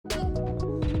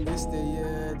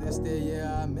This the year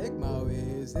I make my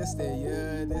ways. This the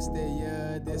year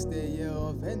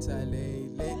of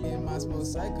ventilate. Lately my small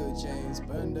cycle chains.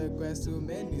 Burn the grass, too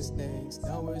many snakes.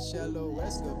 Down with shallow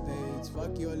escapades.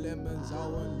 Fuck your lemons, I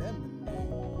want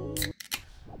lemonade.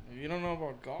 You don't know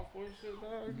about golf boy shit,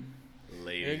 dog?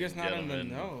 Ladies You're just and not in the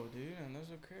gentlemen. know, dude, and that's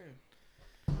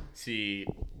okay. See,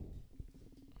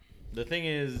 the thing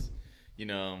is, you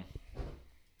know,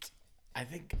 I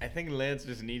think Lance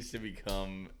just needs to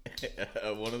become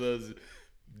one of those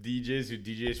DJs who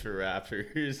DJs for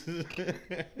rappers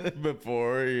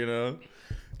before, you know,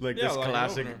 like Yeah, this like an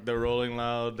classic, opener. the Rolling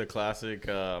Loud, the classic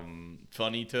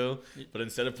Finito. But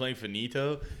instead of playing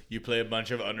Finito, you play a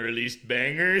bunch of unreleased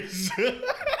bangers.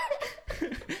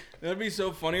 That'd be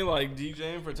so funny, like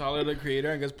DJing for Tyler the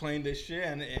Creator and just playing this shit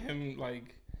and him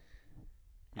like.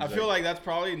 I feel like that's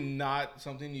probably not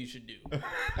something you should do.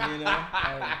 You know?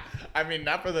 I mean,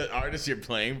 not for the artist you're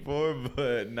playing for,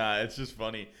 but nah, it's just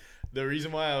funny. The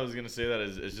reason why I was gonna say that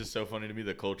is it's just so funny to me,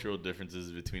 the cultural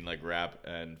differences between like rap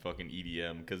and fucking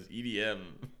EDM. Because EDM,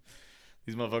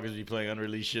 these motherfuckers be playing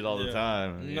unreleased shit all the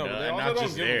time. You No, know? but they And also not don't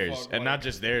just give a theirs, fuck, and like- not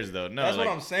just theirs though. No, That's like,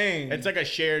 what I'm saying. it's like a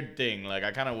shared thing. Like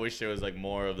I kind of wish there was like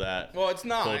more of that. Well, it's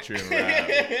not. Culture in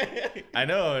rap. I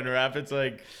know in rap it's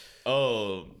like,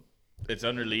 oh, it's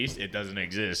unreleased, it doesn't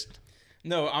exist.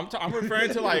 No, I'm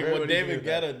referring to like What what do you David mean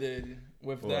by that? Guetta did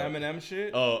with the What? Eminem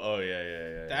shit. Oh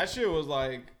yeah. That shit was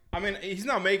like, I mean, he's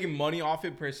not making money off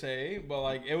it per se, but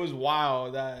like it was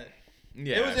wild that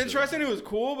Yeah, it was absolutely. interesting. It was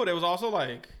cool, but it was also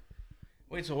like,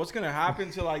 wait, so what's gonna happen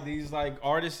to like these like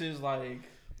artists? Like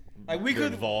we Their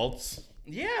could, vaults.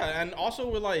 yeah, and also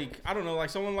with like I don't know, like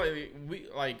someone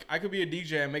like I could be a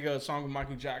DJ and make a song with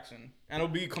Michael Jackson, and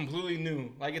it'll be completely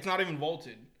new. Like it's not even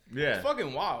vaulted. Yeah. It's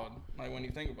fucking wild. Like when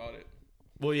you think about it.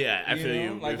 Well, yeah, I feel know? you.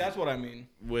 Like with, that's what I mean.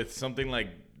 with something like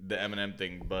the Eminem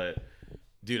thing, but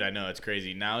dude, I know it's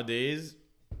crazy nowadays.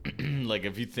 Like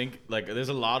if you think like there's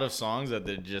a lot of songs that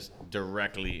they're just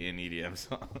directly in EDM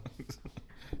songs.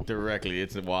 Directly,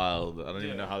 it's wild. I don't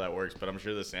even know how that works, but I'm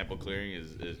sure the sample clearing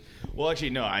is. Well,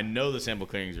 actually, no, I know the sample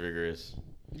clearing is rigorous.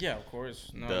 Yeah, of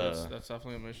course. No, Duh. that's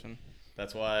definitely a mission.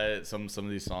 That's why some of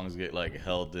these songs get like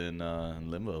held in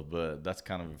limbo, but that's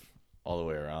kind of all the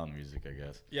way around music, I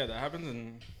guess. Yeah, that happens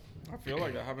in. I feel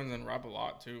like that happens in rap a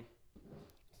lot too.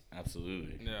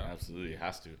 Absolutely. Yeah. Absolutely. It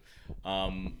has to.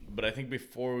 But I think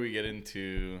before we get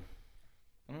into,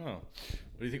 I don't know.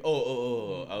 What do you think?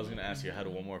 Oh. I was going to ask you, I had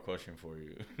one more question for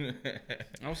you.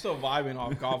 I'm still vibing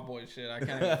off golf boy shit. I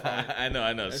can't even fight. I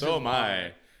know. It's So just am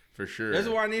I. For sure. This is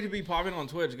why I need to be popping on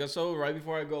Twitch. Cause so right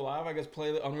before I go live, I just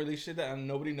play the unreleased shit that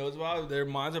nobody knows about. Their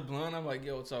minds are blown. I'm like,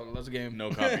 yo, what's up? Let's game. No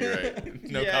copyright.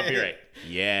 No Yeah. copyright.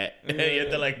 Yeah. You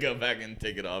have to like go back and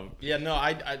take it off. Yeah, no,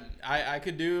 I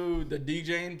could do the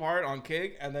DJing part on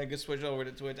Kick and then just switch over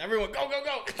to Twitch. Everyone, go.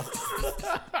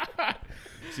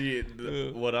 See,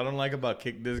 what I don't like about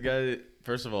Kick, this guy,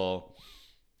 first of all,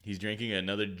 he's drinking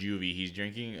another juvie. He's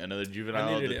drinking another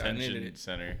juvenile needed it. detention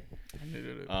center. I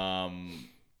needed it.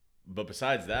 But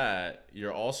besides that,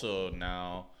 you're also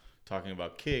now talking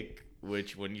about Kick,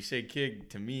 which when you say Kick,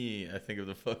 to me, I think of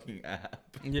the fucking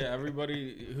app. Yeah,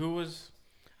 everybody who was,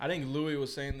 I think Louis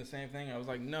was saying the same thing. I was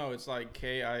like, no, it's like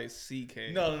Kick.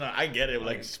 No, I get it.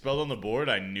 Like spelled on the board,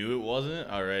 I knew it wasn't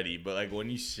already. But like when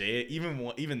you say it,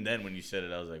 even then when you said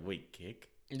it, I was like, wait, Kick?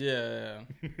 Yeah.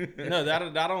 No,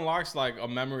 that unlocks like a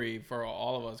memory for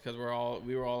all of us because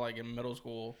we were all like in middle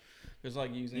school. It's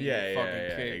like using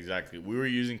fucking Kick. Exactly. We were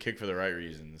using Kick for the right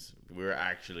reasons. We were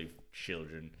actually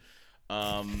children. You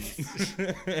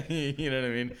know what I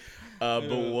mean? But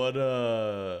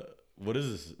what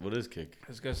is this? What is Kick?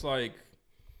 It's just like,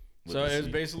 With so the it's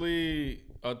C. basically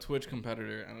a Twitch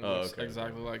competitor, and it looks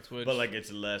exactly like Twitch. But like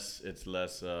it's less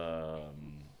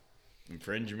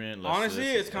infringement. Less honestly,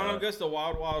 this, it's kind of just the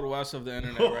wild, wild west of the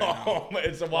internet right now.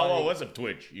 It's the Wild Wild West of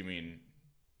Twitch. You mean?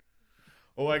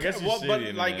 Oh, I guess you Well, see but the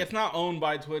internet. like it's not owned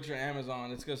by Twitch or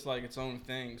Amazon. It's just like its own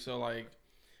thing. So like,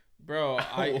 bro,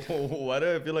 why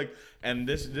do I feel like? And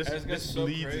this so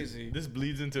bleeds. crazy. This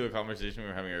bleeds into a conversation we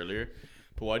were having earlier.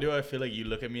 But why do I feel like you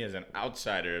look at me as an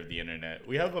outsider of the internet?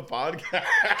 We have a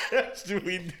podcast.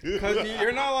 We do. because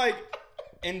you're not like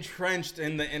entrenched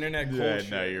in the internet culture. Yeah,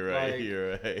 no, you're right. Like,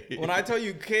 You're right. when I tell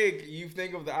you Kick, you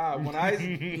think of the app. When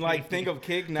I like think of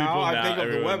Kick now, People I now, think of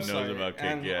the everyone knows website. about Kick.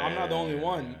 And Yeah, I'm not the only yeah,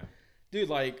 one. yeah. Dude,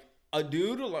 like a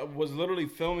dude was literally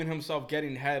filming himself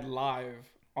getting head live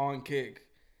on Kick.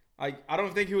 Like I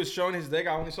don't think he was showing his dick.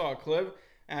 I only saw a clip,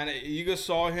 and you just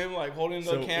saw him like holding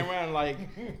the camera and like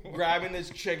grabbing this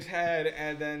chick's head,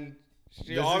 and then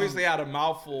she obviously had a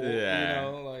mouthful, Yeah.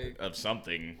 you know, like Of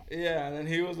something. yeah. And then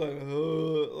he was like,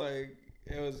 ugh, like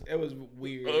It was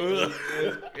weird.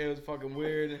 It was fucking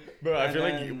weird. Bro, I And feel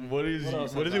then, like what is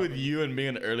else it has with happened? you and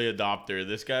being an early adopter?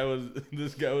 This guy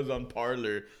was on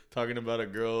Parlor talking about a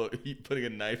girl putting a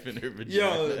knife in her vagina.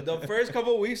 Yo, the first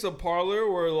couple weeks of Parlor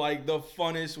were like the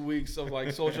funnest weeks of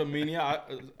like social media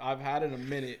I've had in a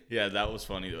minute. Yeah, that was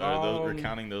funny.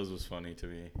 Recounting those was funny to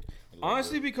me.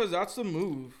 Honestly, because that's the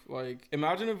move. Like,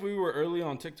 imagine if we were early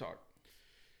on TikTok.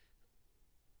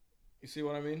 You see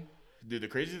what I mean? Dude, the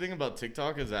crazy thing about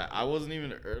TikTok is that I wasn't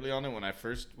even early on it when I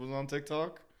first was on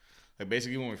TikTok. Like,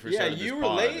 basically when we first started this you were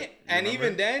pod, late, and remember?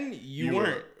 even then, you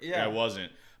weren't. Yeah, I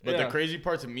wasn't. But Yeah. the crazy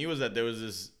part to me was that there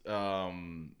was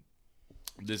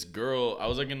this girl. I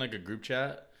was like in like a group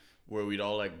chat where we'd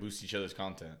all like boost each other's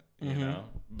content, you know.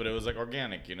 But it was like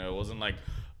organic, you know. It wasn't like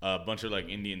a bunch of like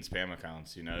Indian spam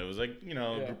accounts, you know. It was like, you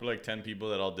know, a group of like 10 people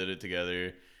that all did it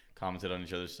together, commented on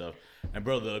each other's stuff. And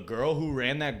bro, the girl who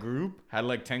ran that group had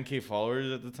like 10K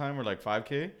followers at the time, or like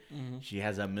 5K. She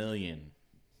has 1 million.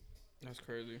 That's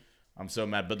crazy. I'm so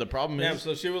mad. But the problem Damn, is,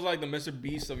 so she was like the Mr.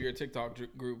 Beast of your TikTok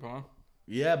group, huh?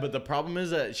 yeah, but the problem is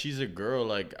that she's a girl.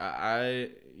 Like I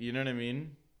you know what I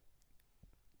mean?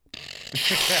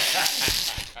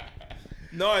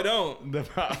 No, I don't. The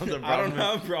problem I don't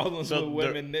have problems with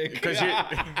women, Nick. Because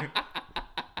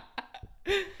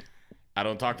I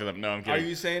don't talk to them. No, I'm kidding. Are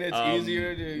you saying it's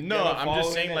easier to no, get a I'm just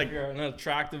following saying, if like- you're an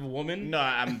attractive woman? No,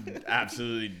 I'm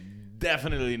absolutely,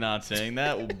 definitely not saying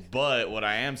that. But what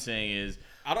I am saying is,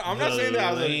 I'm not saying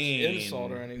that as an lane-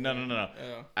 insult or anything. No.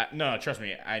 Yeah. No, trust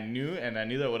me. I knew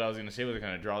that what I was gonna say was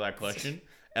gonna draw that question,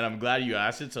 and I'm glad you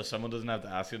asked it, so someone doesn't have to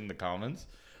ask it in the comments.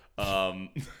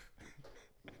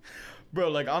 Bro,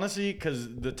 like honestly,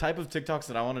 because the type of TikToks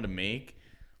that I wanted to make,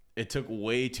 it took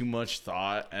way too much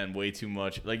thought and way too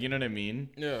much, like, you know what I mean?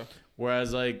 Yeah.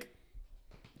 Whereas like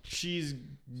she's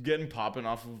getting popping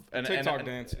off of TikTok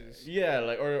dances. Yeah,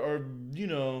 like or you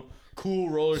know, cool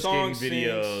roller Song skating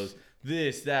videos, syncs.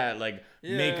 this, that, like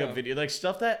Yeah. makeup video, like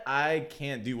stuff that I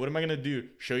can't do. What am I gonna do?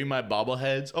 Show you my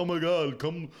bobbleheads? Oh my god,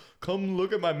 come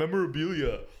look at my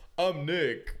memorabilia. I'm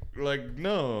Nick. Like,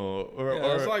 no. Or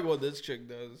That's like what this chick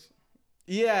does.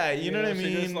 yeah, you know what I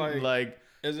she just, mean? Like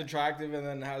is attractive and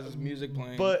then has music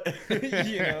playing. but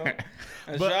you know,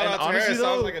 and But- shout and out to honestly, her.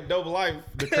 Sounds though, like a dope life.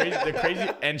 the crazy,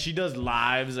 and she does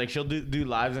lives. Like she'll do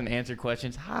lives and answer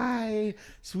questions. Hi,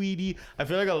 sweetie. I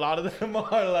feel like a lot of them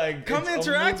are like, Come it's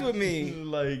interact almost with me.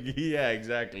 Like, yeah,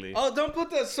 exactly. Oh, don't put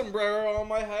that sombrero on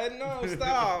my head. No,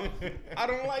 stop. I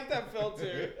don't like that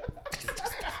filter.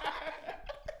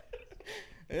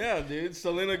 Yeah, dude.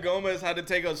 Selena Gomez had to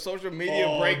take a social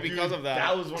media break dude, because of that.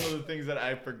 That was one of the things that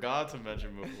I forgot to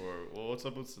mention before. Well, what's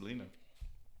up with Selena?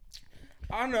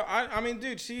 I don't know. I mean,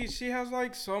 dude, she has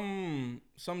like some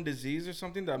disease or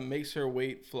something that makes her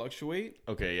weight fluctuate.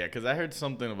 Okay, yeah, because I heard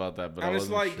something about that, but And I it's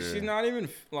wasn't like sure. she's not even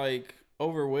like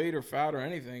overweight or fat or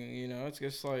anything. You know, it's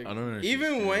just like I don't know if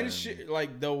even she's when thin. she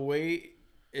like the weight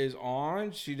is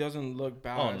on, she doesn't look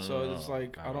bad. Oh, no, so no, it's no,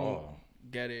 like at I don't all.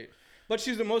 get it. But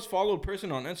she's the most followed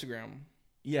person on Instagram.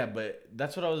 Yeah, but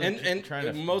that's what I was And trying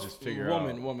to most just figure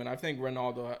woman. I think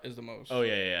Ronaldo is the most. Oh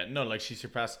yeah. No, like she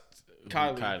surpassed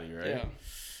Kylie, right? Yeah.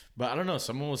 But I don't know.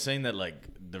 Someone was saying that like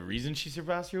the reason she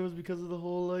surpassed her was because of the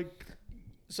whole like.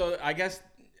 So I guess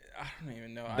I don't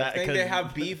even know. I That- think they 'cause-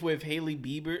 have beef with Hailey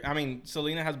Bieber. I mean,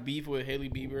 Selena has beef with Hailey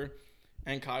Bieber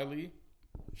and Kylie.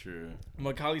 True.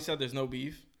 But Kylie said there's no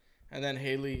beef, and then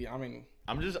Hailey. I mean,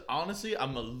 I'm just honestly,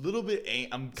 I'm a little bit.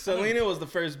 I'm Selena was the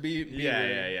first Bieber.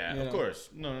 Yeah. you Of know. course.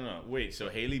 No. Wait. So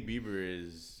Hailey Bieber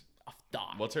is.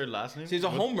 What's her last name? She's a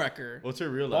What- homewrecker. What's her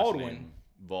real last Baldwin. name?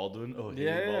 Baldwin. Oh, Hailey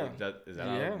Yeah. Baldwin. Is that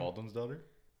Yeah. Baldwin's daughter?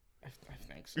 I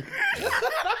think so.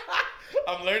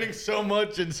 I'm learning so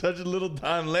much in such a little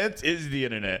time. Lance is the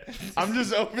internet. I'm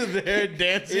just over there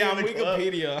dancing. Yeah, in I'm the club,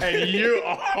 Wikipedia. and you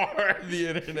are the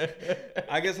internet.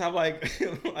 I guess I'm like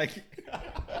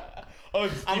Oh,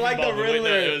 it's I'm Stephen like the Baldwin. Wait, no,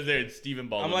 Riddler. it was there. It's Stephen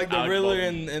Baldwin. I'm like the Alec Riddler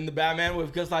Baldwin. in the Batman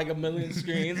with just like a million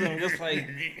screens. And I'm just like,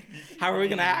 how are we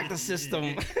gonna hack the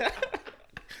system?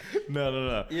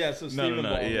 No. Yeah, so No. Stephen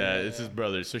Baldwin, Yeah, yeah. it's his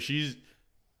brother. So she's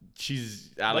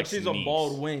Like Alex. she's niece. a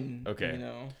Baldwin. Okay. You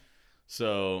know.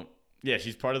 So yeah,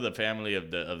 she's part of the family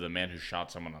of the man who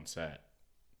shot someone on set.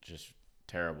 Just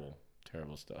terrible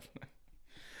stuff.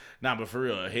 Nah, but for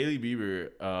real, Hailey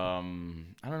Bieber. I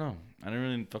don't know. I didn't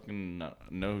really fucking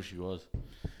know who she was.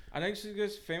 I think she's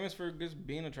just famous for just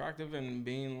being attractive and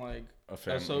being like A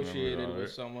family associated member, with right?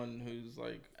 someone who's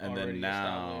like And already then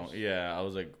now, established. yeah, I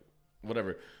was like,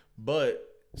 whatever. But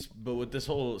with this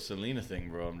whole Selena thing,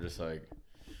 bro, I'm just like,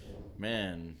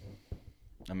 man,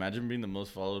 imagine being the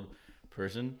most followed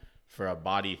person for a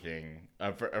body thing,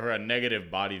 for a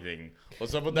negative body thing.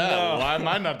 What's up with that? No. Why am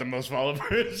I not the most followed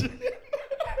person?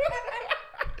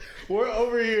 We're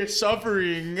over here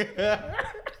suffering,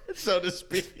 so to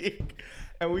speak,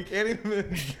 and we can't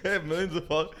even get millions of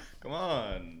followers. Come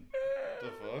on. What the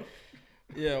fuck?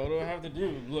 Yeah, what do I have to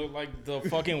do? Look like the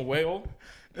fucking whale?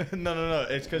 No.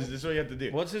 It's because this is what you have to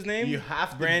do. What's his name? You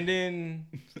have to. Brandon.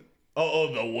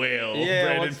 Oh, the whale. Yeah,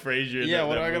 Brandon Fraser. Yeah,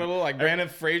 what do I gotta look like? Brandon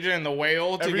Fraser and the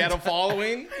whale to get a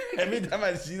following? Every time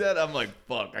I see that, I'm like,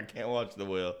 fuck, I can't watch the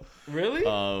whale. Really?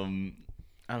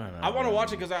 I don't know. I want to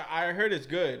watch it because I heard it's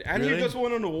good. And Really? he just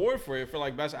won an award for it for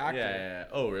like best actor. Yeah.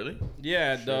 Oh, really?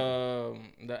 Yeah,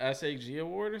 the SAG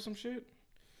award or some shit.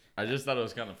 I just thought it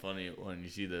was kind of funny when you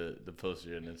see the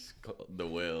poster and it's called the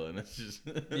whale and it's just.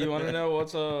 You want to know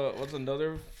what's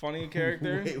another funny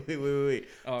character? Wait.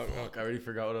 Oh, Fuck, I already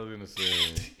forgot what I was gonna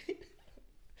say.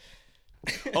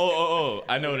 Oh!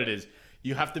 I know what it is.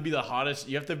 You have to be the hottest.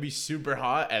 You have to be super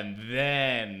hot and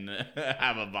then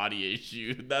have a body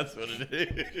issue. That's what it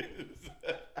is.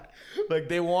 Like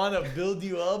they want to build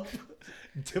you up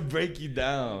to break you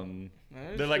down.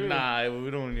 They're like, nah,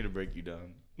 we don't need to break you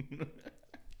down.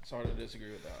 It's hard to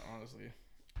disagree with that, honestly.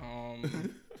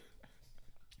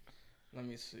 Let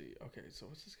me see. Okay, so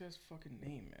what's this guy's fucking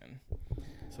name, man?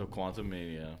 So Quantum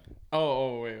Mania.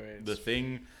 Oh, wait. The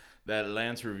thing that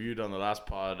Lance reviewed on the last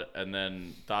pod and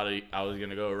then thought I was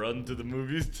going to go run to the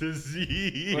movies to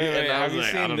see. Wait, and I have was you like,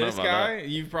 I seen don't know this about guy? that.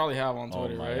 You probably have on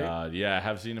Twitter, Oh my right? God. Yeah, I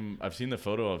have seen him. I've seen the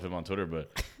photo of him on Twitter,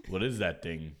 but what is that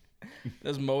thing?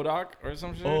 That's MODOK or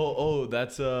some shit? Oh,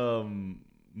 that's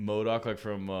MODOK, like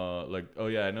from oh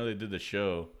yeah, I know they did the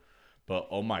show, but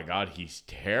oh my God, he's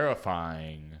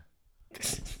terrifying.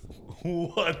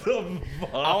 What the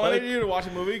fuck? I wanted you to watch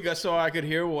a movie just so I could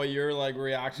hear what your like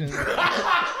reaction.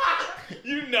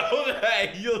 You know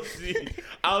that you'll see.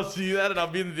 I'll see that and I'll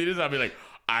be in the theaters and I'll be like,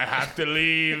 I have to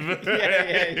leave.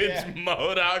 It's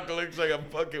MODOK looks like a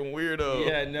fucking weirdo.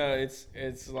 Yeah, no,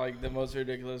 it's like the most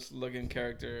ridiculous looking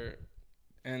character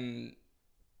in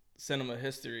cinema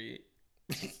history.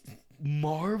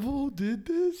 Marvel did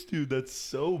this, dude. That's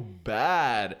so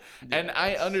bad. Yeah, and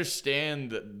I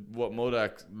understand what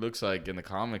MODOK looks like in the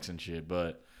comics and shit,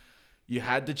 but you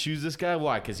had to choose this guy.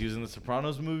 Why? Because he was in the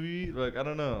Sopranos movie. Like, I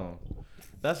don't know.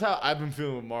 That's how I've been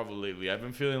feeling with Marvel lately. I've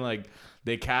been feeling like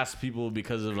they cast people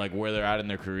because of like where they're at in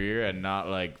their career and not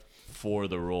like for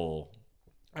the role.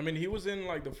 I mean, he was in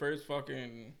like the first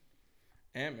fucking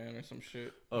Ant-Man or some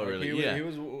shit. Oh, like, really?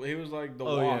 He was like the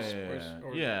Wasp.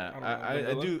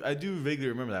 I do vaguely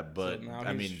remember that, but So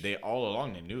I mean, they all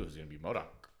along they knew it was gonna be MODOK.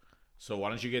 So why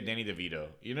don't you get Danny DeVito?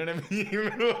 You know what I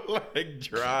mean? Like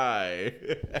dry.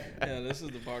 Yeah, this is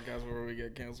the podcast where we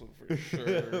get canceled for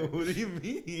sure. What do you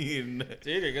mean?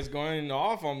 Dude, it gets going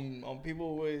off on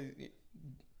people with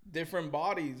different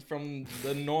bodies from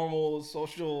the normal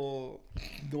social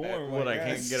norm. What, I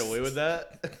can't get away with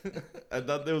that? I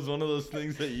thought there was one of those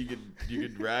things that you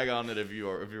could drag on it if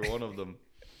you're one of them.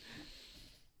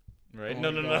 Right?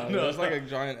 Oh No. It's like a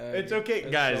giant egg. It's okay,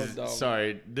 It's guys. so dumb.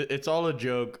 Sorry, it's all a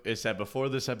joke. It's that before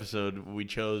this episode, we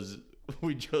chose who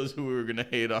we were gonna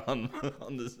hate on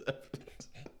this episode.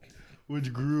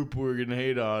 Which group we were gonna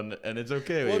hate on, and it's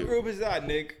okay. What group is that,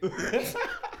 Nick?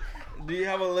 Do you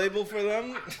have a label for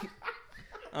them?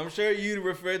 I'm sure you'd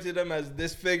refer to them as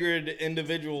disfigured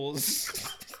individuals.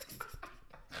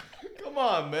 Come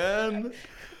on, man.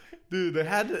 Dude, they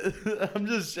had to. I'm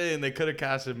just saying they could have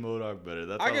casted MODOK better.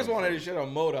 That's I just wanted to shit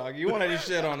on MODOK. You wanted to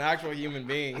shit on actual human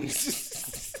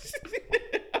beings.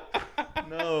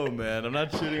 No, man. I'm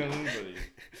not shitting on anybody.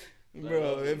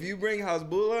 Bro, if you bring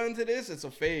Hasbulla into this, it's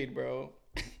a fade, bro.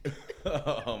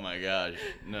 Oh, my gosh.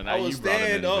 No, now I will you brought him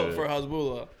stand into up it. for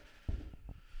Hasbulla.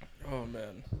 Oh,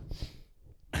 man.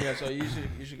 Yeah, so you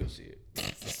should go see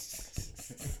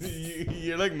it.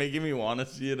 You're like making me want to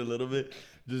see it a little bit.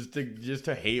 Just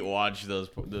to hate watch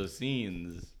those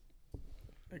scenes.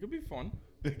 It could be fun.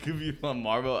 It could be fun.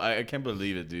 Marvel, I can't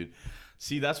believe it, dude.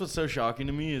 See, that's what's so shocking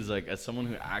to me is like as someone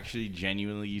who actually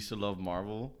genuinely used to love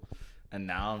Marvel, and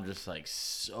now I'm just like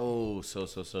so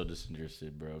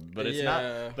disinterested, bro. But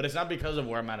it's not because of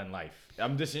where I'm at in life.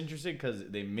 I'm disinterested because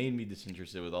they made me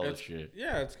disinterested with all this shit.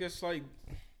 Yeah, it's just like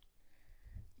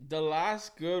the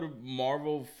last good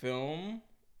Marvel film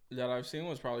that I've seen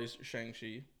was probably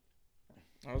Shang-Chi.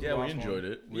 Yeah, we enjoyed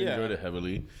it. We enjoyed it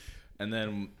heavily. And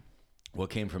then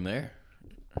what came from there?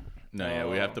 No,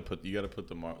 we have to put. You got to put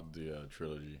the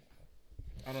trilogy.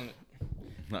 I don't.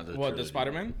 Not the What, trilogy. the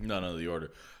Spider-Man? No, the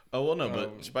order. Oh well, no,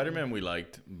 but Spider-Man we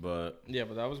liked, but Yeah,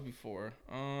 but that was before.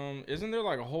 Isn't there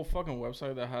like a whole fucking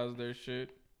website that has their shit?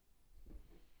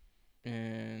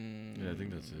 And yeah, I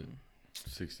think that's it.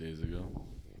 6 days ago.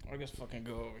 I guess fucking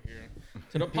go over here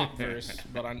to the pop first,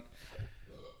 but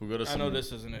We'll go to I know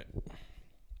this isn't it.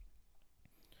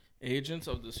 Agents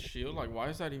of the Shield. Like, why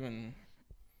is that even?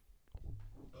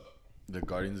 The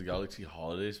Guardians of the Galaxy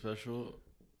holiday special.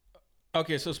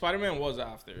 Okay, so Spider-Man was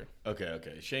after.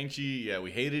 Okay. Shang-Chi, yeah, we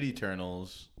hated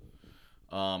Eternals.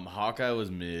 Hawkeye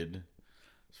was mid.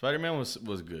 Spider-Man was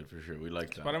good for sure. We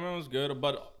liked that. Spider-Man was good,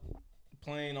 but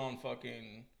playing on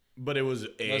fucking. But it was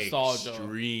Nostalgia.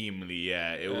 extremely,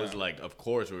 yeah. It was like, of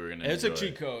course we were gonna. It's a enjoy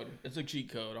cheat code. It's a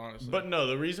cheat code, honestly. But no,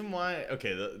 the reason why,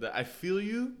 I feel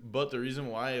you, but the reason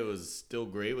why it was still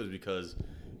great was because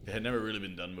it had never really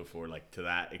been done before, like to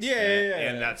that extent,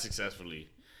 and that successfully.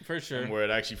 For sure. And where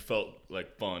it actually felt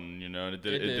like fun, you know, and it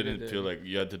didn't feel like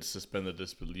you had to suspend the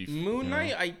disbelief. Moon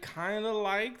Knight, I kind of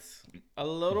liked a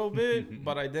little bit,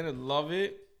 but I didn't love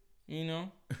it. You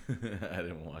know, I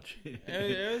didn't watch it.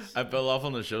 It I fell off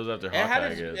on the shows after Hawkeye.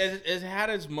 I guess it had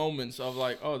its moments of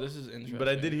like, oh, this is interesting. But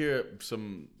I did hear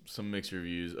some mixed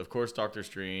reviews. Of course, Doctor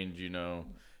Strange. You know,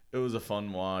 it was a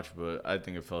fun watch, but I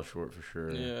think it fell short for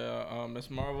sure. Yeah, Miss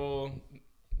Marvel.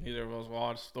 Neither of us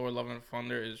watched. Thor: Love and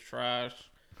Thunder is trash.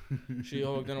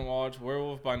 She-Hulk didn't watch.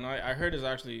 Werewolf by Night. I heard is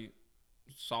actually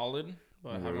solid, but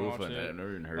I haven't watched it. I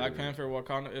never even heard Black of Panther: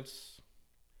 Wakanda. It's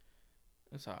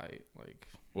alright. Like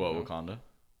what, Wakanda?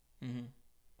 Mm-hmm.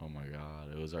 Oh my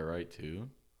god, it was alright too.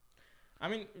 I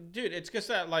mean, dude, it's just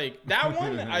that like that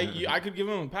one. I could give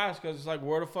him a pass because it's like,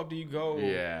 where the fuck do you go?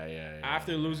 Yeah.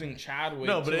 After losing Chadwick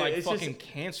no, but to like it's fucking just,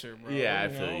 cancer, bro. Yeah, I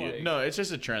feel you. Like, No, it's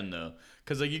just a trend though,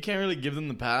 because like you can't really give them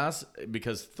the pass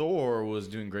because Thor was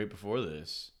doing great before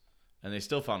this, and they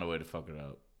still found a way to fuck it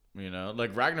up. You know,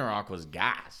 like Ragnarok was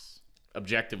gas,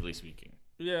 objectively speaking.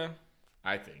 Yeah.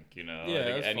 I think, you know,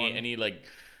 yeah, like any like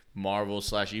Marvel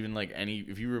 / even like any,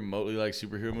 if you remotely like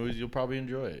superhero movies, you'll probably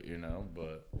enjoy it, you know.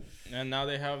 But and now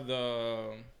they have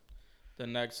the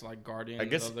next like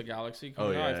Guardians of the Galaxy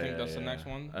coming out. I think that's the next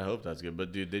one. I hope that's good,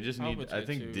 but dude, they just need. I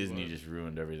think too, Disney just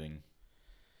ruined everything.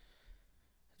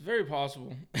 It's very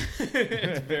possible.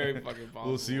 It's very fucking possible.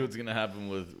 We'll see what's gonna happen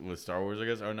with Star Wars, I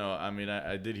guess. Or no, I mean,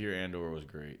 I did hear Andor was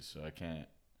great, so I can't.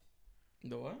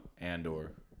 The what?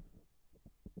 Andor.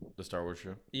 The Star Wars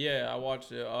show. Yeah, I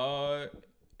watched it.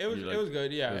 It was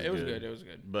good. Yeah, it was good. It was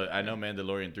good. But I know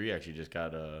Mandalorian 3 actually just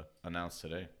got announced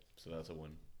today, so that's a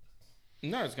win.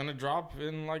 No, it's gonna drop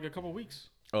in like a couple weeks.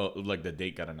 Oh, like the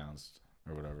date got announced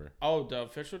or whatever. Oh, the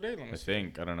official date. I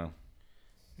think, I don't know.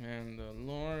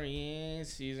 Mandalorian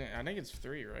season. I think it's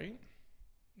 3, right?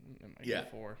 It might be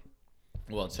 4.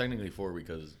 Well, it's technically 4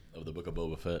 because of the Book of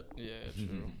Boba Fett. Yeah,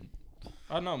 true.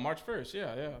 Oh no, March 1st.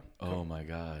 Yeah. Oh my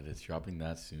God, it's dropping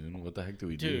that soon. What the heck do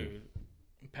we do? Dude,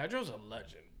 Pedro's a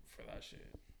legend for that shit.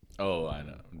 Oh, I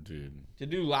know, dude. To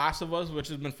do Last of Us, which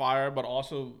has been fire, but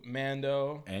also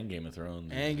Mando and Game of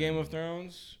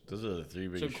Thrones. Those are the 3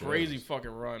 big shows. It's a crazy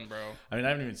fucking run, bro. I mean, I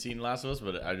haven't even seen Last of Us,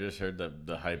 but I just heard that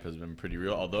the hype has been pretty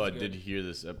real. Although I did hear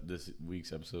this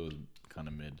week's episode was kind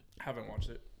of mid. Haven't watched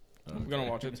it. Okay. I'm gonna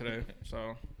watch it today,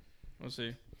 so we'll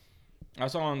see. I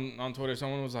saw on Twitter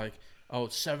someone was like, "Oh,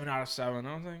 it's 7 out of 7."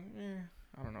 I was like,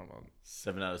 I don't know about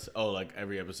 7 out of 7. Oh, like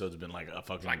every episode's been like a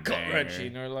fucking like gut-wrenching.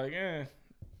 And they're like,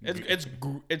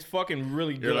 it's fucking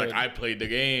really good. You're like, I played the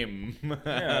game.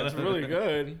 Yeah, it's really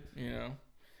good, you know.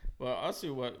 Well, I'll see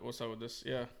what's up with this.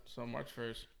 Yeah, so March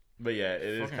 1st. But yeah,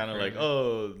 it is kind of like,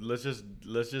 oh, let's just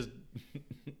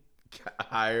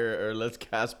hire or let's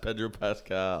cast Pedro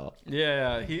Pascal.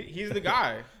 Yeah, he's the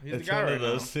guy. He's the guy right now.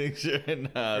 Those things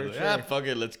right now. Like, fuck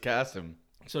it, let's cast him.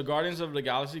 So Guardians of the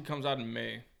Galaxy comes out in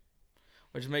May,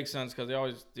 which makes sense because they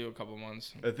always do a couple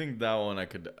months. I think that one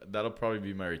that'll probably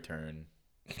be my return.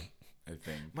 I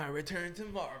think my return to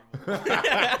Marvel.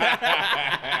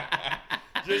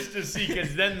 Just to see,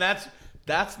 because then that's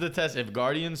the test. If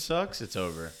Guardians sucks, it's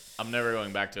over. I'm never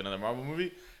going back to another Marvel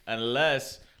movie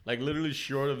unless, like, literally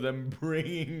short of them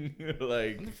bringing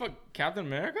like what the fuck, Captain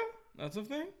America? That's the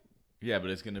thing. Yeah, but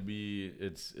it's gonna be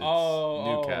it's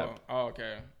new Cap. Oh,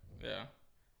 okay. Yeah,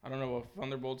 I don't know what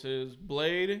Thunderbolts is.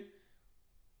 Blade,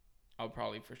 I'll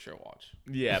probably for sure watch.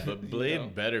 Yeah, but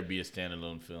Blade better be a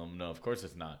standalone film. No, of course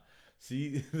it's not.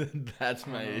 See, that's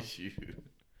my issue.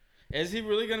 Is he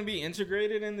really gonna be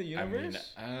integrated in the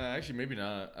universe? I mean, actually, maybe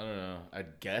not. I don't know. I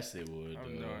guess they would. I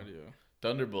have no idea.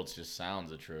 Thunderbolts just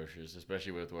sounds atrocious,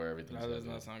 especially with where everything's. That does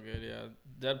not sound good. Yeah,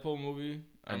 Deadpool movie.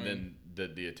 Then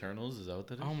the Eternals, is that what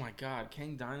that is? Oh my God,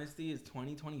 Kang Dynasty is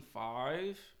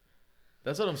 2025.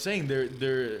 That's what I'm saying.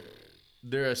 They're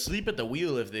asleep at the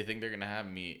wheel if they think they're gonna have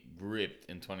me gripped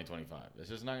in 2025. It's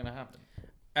just not gonna happen.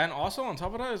 And also on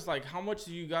top of that, is like how much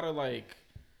do you gotta like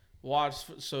watch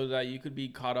so that you could be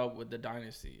caught up with the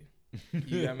Dynasty? You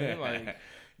get me? Like,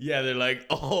 yeah, they're like,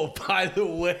 oh, by the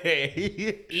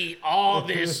way, eat all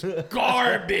this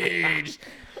garbage.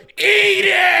 Eat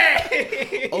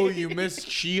it! oh, you missed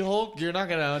She-Hulk? You're not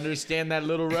gonna understand that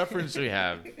little reference we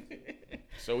have.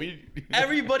 So we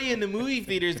Everybody in the movie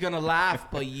theater is gonna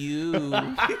laugh, but you.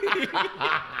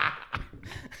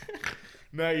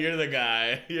 No, you're the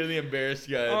guy. You're the embarrassed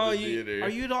guy in the theater. Are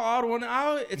you the odd one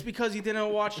out? It's because you didn't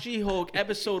watch She-Hulk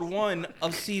episode 1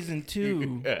 of season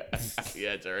 2. Yeah,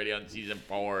 it's already on season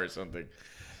 4 or something.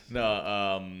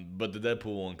 No, but the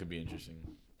Deadpool one could be interesting.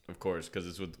 Of course, because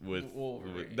it's with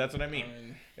that's what I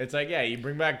mean. It's like, yeah, you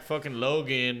bring back fucking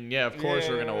Logan. Yeah, of course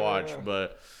we're going to watch.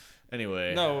 But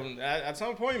anyway. No, at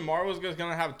some point, Marvel's just going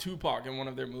to have Tupac in one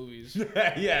of their movies.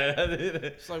 Yeah.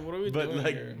 It's like, what are we doing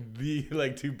here?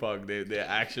 But Tupac, they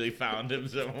actually found him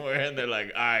somewhere. And they're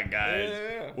like, all right,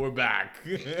 guys, we're back.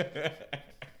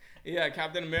 Yeah,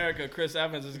 Captain America, Chris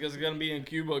Evans is just gonna be in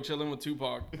Cuba chilling with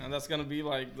Tupac, and that's gonna be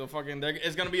like the fucking.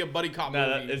 It's gonna be a buddy cop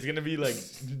movie. It's gonna be like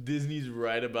Disney's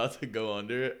right about to go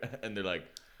under, and they're like,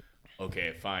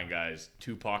 "Okay, fine, guys.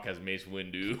 Tupac has Mace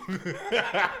Windu.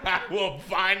 Well,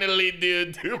 finally,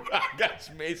 dude, Tupac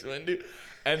has Mace Windu."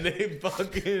 And they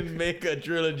fucking make a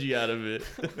trilogy out of it,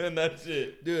 and that's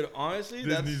it. Dude, honestly,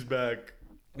 Disney's back.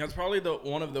 That's probably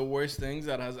one of the worst things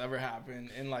that has ever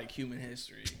happened in like human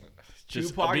history. Just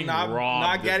Tupac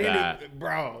not getting to,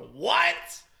 bro.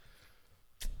 What?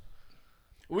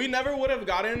 We never would have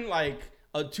gotten like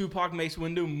a Tupac Mace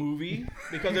Windu movie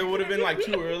because it would have been like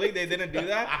too early. They didn't do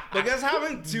that. Because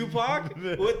having Tupac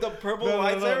with the purple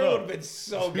lightsaber would have been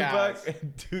so gas.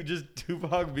 Dude, just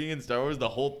Tupac being in Star Wars, the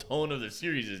whole tone of the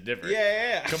series is different.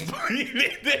 Yeah.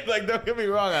 Completely. Like, don't get me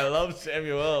wrong, I love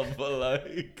Samuel L., but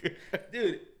like,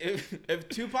 dude, if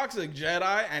Tupac's a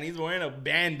Jedi and he's wearing a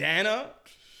bandana.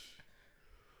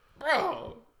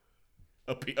 Bro.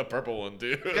 A purple one,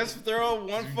 too. Just throw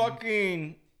one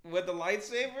fucking with the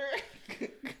lightsaber.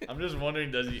 I'm just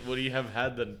wondering, would he have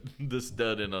had the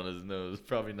stud in on his nose?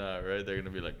 Probably not, right? They're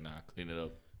gonna be like, nah, clean it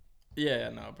up. Yeah,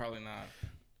 no, probably not.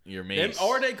 Your mace.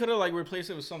 Or they could have like replaced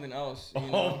it with something else. You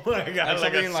know? Oh my god,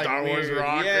 like a Star Wars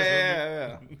rock.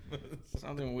 Yeah.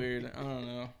 Something weird. I don't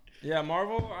know. Yeah,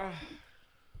 Marvel.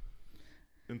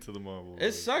 Into the Marvel.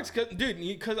 It sucks,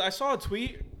 because I saw a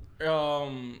tweet.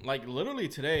 Like literally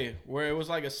today, where it was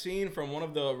like a scene from one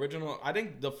of the original, I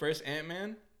think the first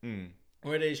Ant-Man,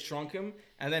 where they shrunk him,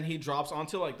 and then he drops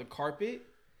onto like the carpet,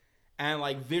 and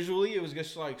like visually, it was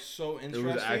just like so interesting.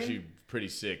 It was actually pretty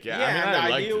sick. Yeah, yeah. I mean, and the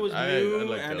I idea was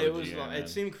new, and it was like, it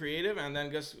seemed creative, and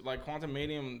then just like Quantum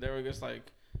Manium, they were just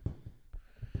like,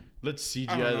 let's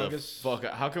CGI the fuck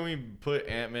out. How can we put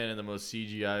Ant-Man in the most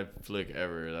CGI flick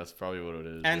ever? That's probably what it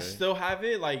is. And right? still have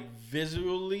it like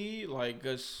visually like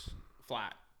just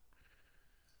flat.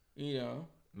 You know?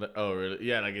 Oh really?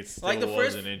 Yeah, like it's still like the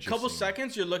first interesting. couple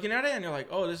seconds you're looking at it and you're like,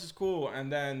 oh, this is cool,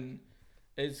 and then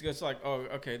it's just like, oh,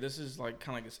 okay, this is like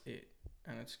kind of like just it,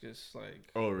 and it's just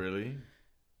like. Oh really?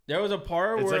 There was a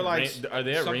part where like are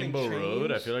they at Rainbow changed.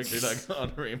 Road? I feel like they're like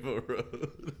on Rainbow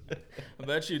Road. I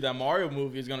bet you that Mario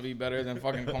movie is gonna be better than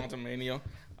fucking Quantum Mania.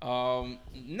 No,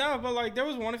 but like there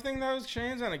was one thing that was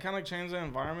changed, and it kind of changed the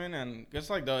environment, and just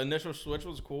like the initial switch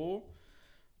was cool,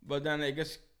 but then it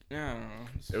just I don't know.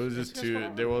 It was just too.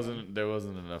 There wasn't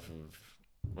enough of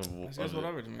it's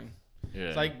whatever to me. Yeah.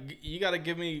 It's like you gotta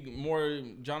give me more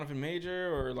Jonathan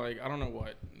Major or like I don't know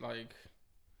what like.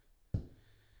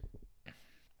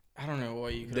 I don't know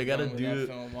what you could. They gotta done with do that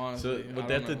film, honestly. So what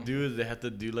they have to do is they have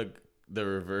to do like the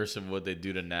reverse of what they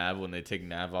do to Nav when they take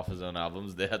Nav off his own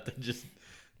albums. They have to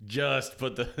just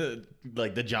put the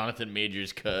like the Jonathan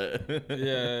Majors cut.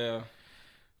 Yeah.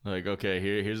 Like okay,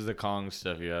 here's the Kong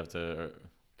stuff you have to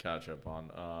catch up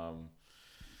on.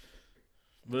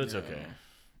 But it's okay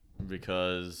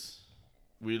because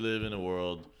we live in a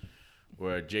world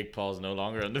where Jake Paul's no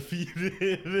longer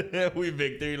undefeated. We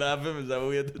victory lap him. Is that what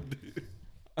we have to do?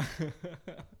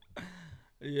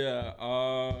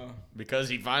 Yeah. Because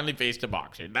he finally faced a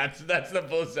boxer. That's the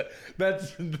post.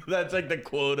 That's like the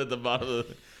quote at the bottom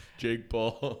of Jake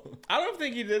Paul. I don't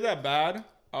think he did that bad.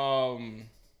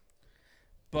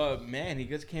 But man, he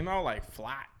just came out like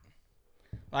flat.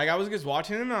 Like I was just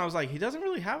watching him and I was like, he doesn't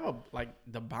really have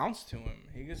the bounce to him.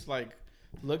 He just like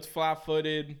looked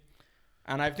flat-footed,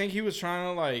 and I think he was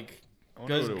trying to like.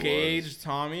 Just gauge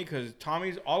Tommy, because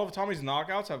all of Tommy's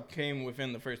knockouts have came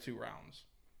within the first 2 rounds.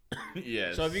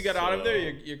 Yeah. So if you get out of there,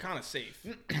 you're kind of safe.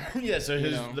 Yeah. So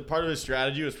the part of his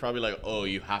strategy was probably like, oh,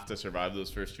 you have to survive those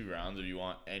first 2 rounds if you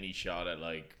want any shot at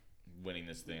like winning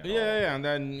this thing. Yeah. And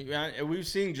then we've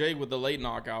seen Jake with the late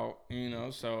knockout,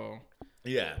 so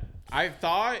Yeah. I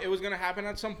thought it was gonna happen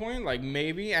at some point, like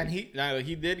maybe, and he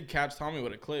did catch Tommy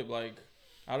with a clip. Like,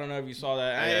 I don't know if you saw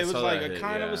that. Yeah, It was like a hit,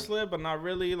 kind of a slip, but not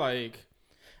really. Like,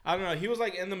 I don't know. He was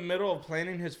like in the middle of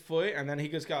planting his foot, and then he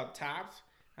just got tapped,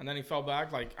 and then he fell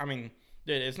back. Like, I mean,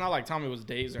 dude, it's not like Tommy was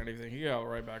dazed or anything. He got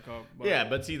right back up. But, yeah,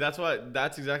 but see, that's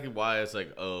exactly why it's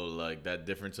like, oh, like that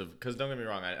difference of, because don't get me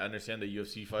wrong, I understand the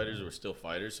UFC fighters were still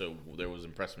fighters, so there was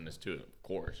impressiveness to it, of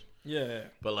course. Yeah.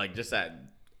 But like just that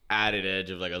added edge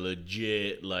of like a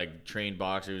legit like trained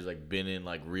boxer who's like been in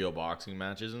like real boxing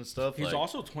matches and stuff. He's like,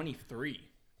 also 23.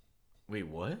 Wait,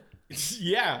 what?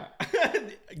 Yeah.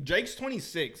 Jake's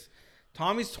 26.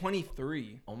 Tommy's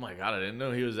 23. Oh my god, I didn't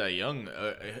know he was that young.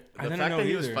 The didn't fact know that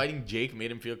he was either. fighting Jake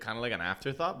made him feel kind of like an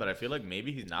afterthought, but I feel like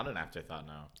maybe he's not an afterthought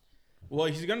now. Well,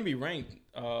 he's gonna be ranked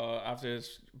after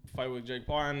his fight with Jake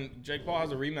Paul, and Jake Paul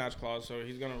has a rematch clause, so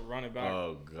he's gonna run it back.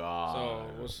 Oh god.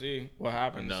 So we'll see what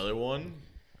happens. Another one?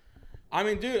 I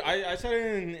mean, dude, I said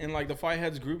it in like the Fight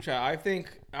Heads group chat. I think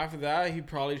after that he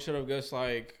probably should have just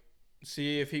like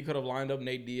see if he could have lined up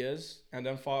Nate Diaz and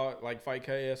then fight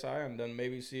KSI and then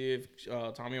maybe see if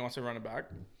Tommy wants to run it back.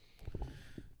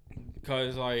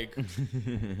 Cause like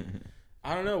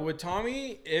I don't know, with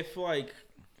Tommy, if like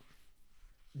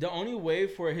the only way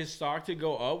for his stock to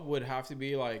go up would have to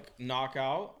be like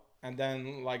knockout and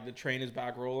then like the train is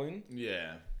back rolling.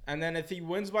 Yeah. And then if he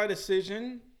wins by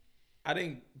decision, I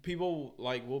think people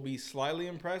like will be slightly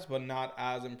impressed, but not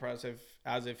as impressive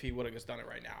as if he would have just done it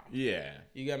right now. Yeah.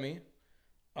 You get me?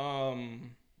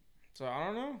 So I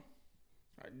don't know.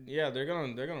 Yeah, they're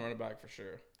gonna run it back for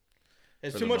sure.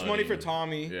 It's For too the much money for money.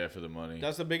 Tommy. Yeah, for the money.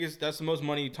 That's the most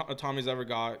money Tommy's ever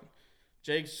got.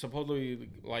 Jake's supposedly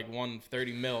like won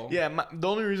 30 mil. Yeah, the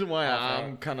only reason why Off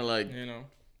I'm kind of like You know.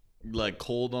 like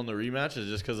cold on the rematch is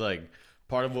just because like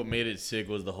part of what made it sick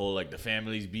was the whole like the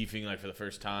families beefing like for the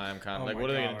first time, kind of Oh like my what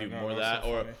are they God, gonna do I know, more of that's that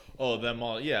so or funny. them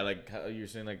all like how you're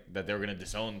saying like that they were gonna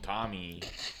disown Tommy,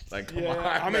 like come Yeah, on,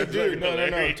 I mean, that's, dude, like, no.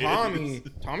 hilarious.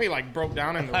 Tommy like broke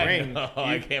down in the I ring. know,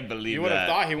 I can't believe You would have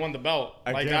that. thought he won the belt,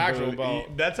 I like the can't actual believe-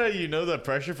 belt. That's how you know the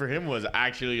pressure for him was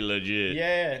actually legit.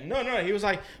 Yeah, no. He was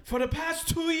like, for the past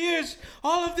 2 years,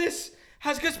 all of this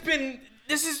has just been.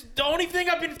 This is the only thing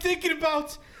I've been thinking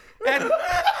about, and and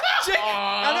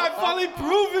I've finally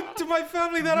proven to my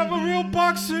family that I'm a real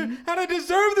boxer and I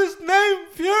deserve this name,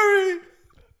 Fury.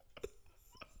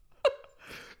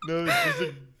 No, it's just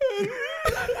a,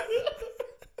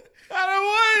 I don't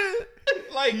want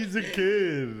it. Like, he's a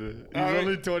kid. He's Alright.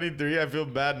 only 23. I feel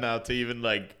bad now to even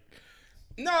like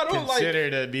no, I don't like. consider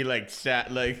to be like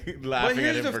sad, like But laughing at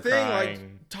here's him the for thing, crying.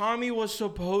 like Tommy was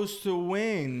supposed to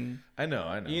win. I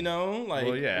know. You know, like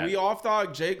Well, yeah. we all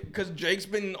thought Jake, because Jake's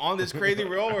been on this crazy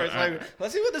roll where it's like,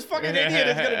 let's see what this fucking idiot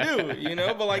is gonna do, you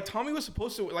know. But like Tommy was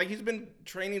supposed to, like he's been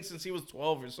training since he was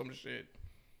 12 or some shit.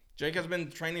 Jake has been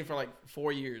training for like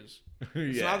 4 years.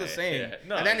 It's Yeah, not the same. yeah.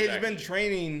 No, and then exactly. he's been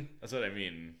training. That's what I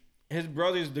mean. His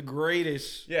brother's the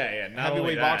greatest Yeah. Not only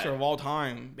heavyweight that, boxer of all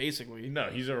time, basically. No,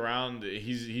 he's around.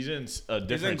 He's in a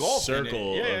different engulfed in it.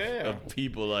 circle Yeah. of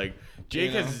people. Like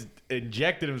Jake You know? has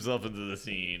injected himself into the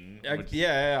scene. Which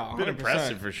Yeah, has been 100%.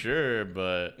 impressive for sure,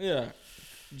 but Yeah,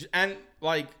 and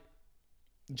like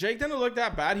Jake didn't look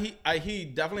that bad. He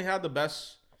definitely had the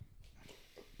best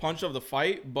punch of the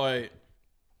fight, but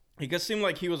he just seemed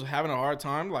like he was having a hard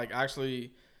time, like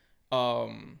actually,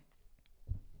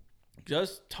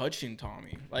 just touching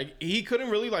Tommy. Like he couldn't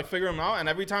really like figure him out, and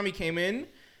every time he came in,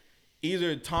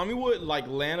 either Tommy would like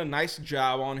land a nice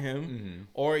jab on him,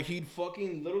 or he'd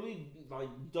fucking literally like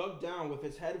duck down with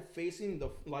his head facing the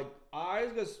like eyes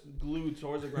just glued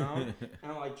towards the ground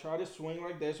and like try to swing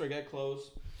like this or get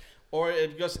close, or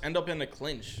it just end up in a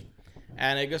clinch,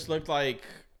 and it just looked like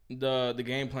the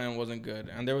game plan wasn't good,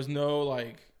 and there was no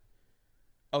like,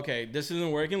 okay, this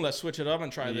isn't working, let's switch it up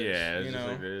and try this. yeah, it's you just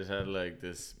know. like they just had like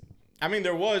this. I mean,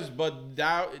 there was, but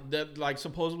that like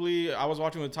supposedly I was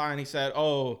watching with Ty and he said,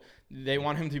 oh, they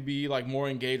want him to be like more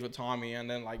engaged with Tommy and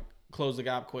then like close the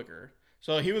gap quicker.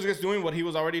 So he was just doing what he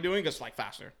was already doing, just like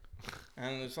faster.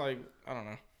 And it's like, I don't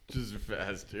know. Just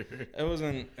faster. It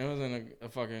wasn't a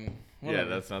fucking. Yeah, Whatever.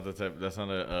 that's not the type. That's not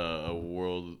a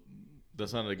world.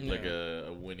 That's not like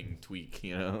a winning tweak,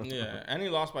 you know. Yeah, and he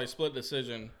lost by split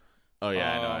decision. Oh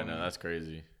yeah, I know. That's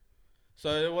crazy. So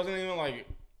it wasn't even like,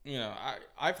 you know,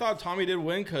 I thought Tommy did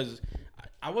win because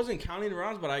I wasn't counting the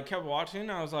rounds, but I kept watching.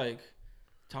 I was like,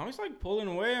 Tommy's like pulling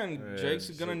away, and Yeah, Jake's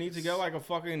it's gonna like- need to get like a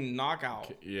fucking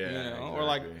knockout. Yeah, you know, exactly. or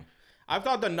like I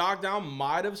thought the knockdown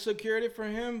might have secured it for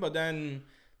him, but then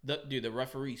the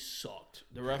referee sucked.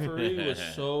 The referee was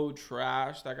so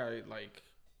trash. That guy like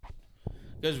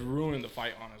just ruined the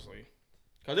fight, honestly.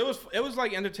 Cause it was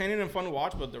like entertaining and fun to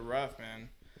watch, but the ref, man,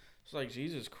 it's like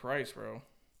Jesus Christ, bro.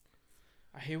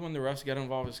 I hate when the refs get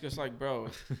involved. It's just like, bro,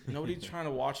 nobody's trying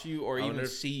to watch you or even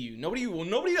see you.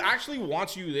 Nobody actually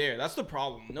wants you there. That's the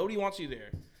problem. Nobody wants you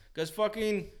there. Cause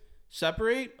fucking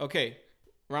separate. Okay,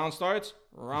 round starts,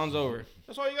 round's over.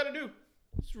 That's all you gotta do.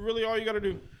 It's really all you gotta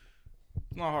do.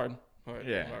 It's not hard.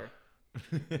 Yeah.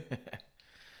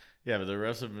 Yeah, but the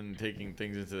refs have been taking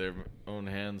things into their own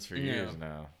hands for years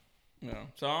now. Yeah.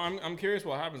 So I'm curious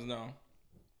what happens now.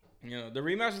 You know, the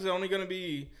rematch is only gonna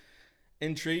be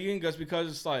intriguing just because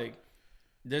it's like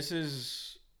this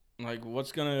is like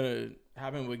what's gonna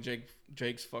happen with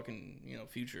Jake's fucking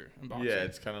future in boxing. Yeah,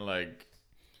 it's kind of like.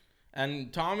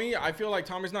 And Tommy, I feel like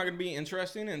Tommy's not gonna be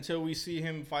interesting until we see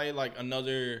him fight like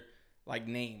another like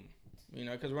name,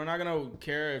 because we're not gonna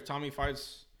care if Tommy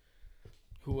fights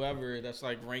whoever that's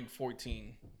like ranked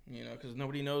 14, because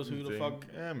nobody knows who the fuck.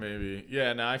 Yeah, maybe.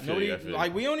 Yeah, no, I feel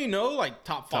like we only know like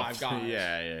top 5 guys.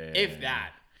 Yeah. If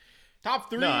that.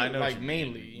 Top 3, like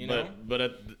mainly, But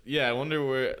I wonder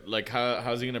where, like,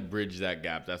 how's he gonna bridge that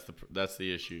gap? That's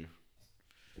the issue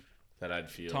that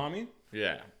I'd feel. Tommy?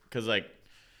 Yeah, because like,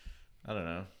 I don't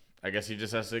know. I guess he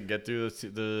just has to get through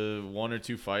the 1 or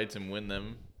 2 fights and win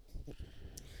them.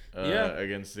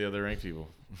 Against the other ranked people.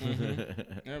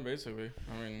 Mm-hmm. Yeah, basically.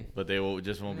 I mean, but they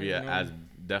won't be as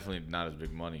definitely not as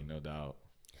big money, no doubt.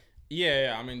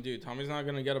 Yeah. I mean, dude, Tommy's not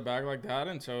gonna get a bag like that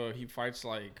until he fights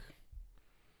like.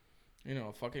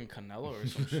 A fucking Canelo or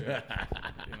some shit.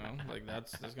 Like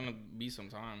that's gonna be some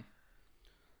time.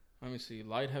 Let me see,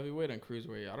 light heavyweight and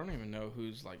cruiserweight. I don't even know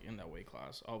who's like in that weight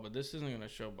class. Oh, but this isn't gonna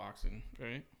show boxing,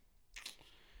 right?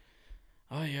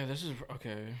 Oh yeah, this is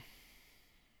okay.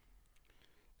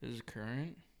 This is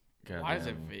current. God Why damn. is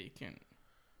it vacant?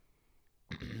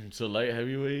 So light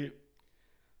heavyweight.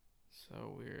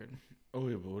 So weird. Oh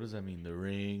yeah, but what does that mean? The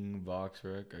ring, box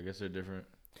rec? I guess they're different.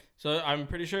 So I'm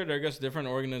pretty sure they're just different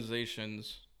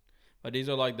organizations, but these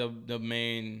are like the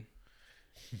main,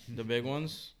 the big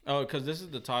ones. Oh, because this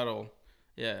is the title.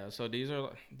 Yeah. So these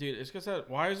are, dude. It's just that.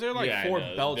 Why is there like 4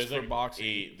 belts for like boxing?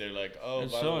 8. They're like, oh,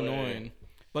 it's by so the way. annoying.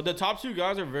 But the top 2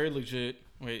 guys are very legit.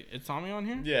 Wait, is Tommy on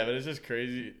here? Yeah, but it's just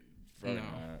crazy. No.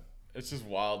 It's just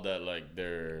wild that like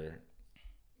they're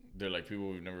like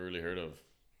people we've never really heard of.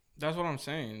 That's what I'm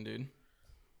saying, dude.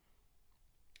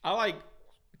 I like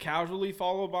casually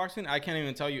follow boxing. I can't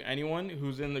even tell you anyone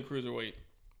who's in the cruiserweight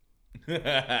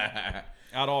at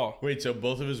all. Wait, so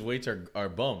both of his weights are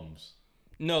bums?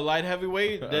 No, light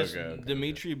heavyweight. This Okay.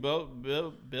 Dmitry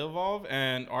Bivol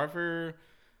and Arthur,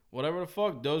 whatever the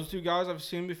fuck. Those 2 guys I've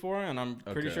seen before, and I'm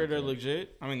pretty sure they're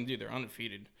legit. I mean, dude, they're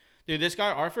undefeated. Dude, this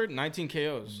guy Arthur, 19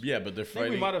 KOs. Yeah, but they're fighting. I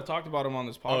think we might have talked about him on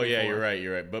this podcast. Oh yeah, before.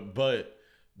 You're right. But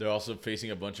they're also facing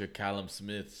a bunch of Callum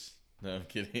Smiths. No, I'm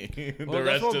kidding. Well,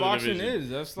 that's what boxing is.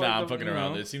 That's like I'm fucking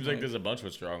around. It seems like there's a bunch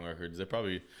with strong records. They're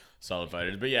probably solid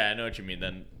fighters. But yeah, I know what you mean.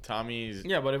 Then Tommy's.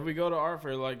 Yeah, but if we go to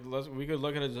Arthur, like, we could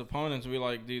look at his opponents and be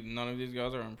like, dude, none of these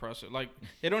guys are impressive. Like,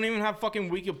 they don't even have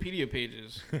fucking Wikipedia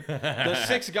pages. The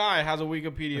 6th guy has a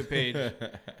Wikipedia page. Let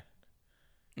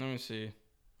me see.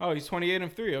 Oh, he's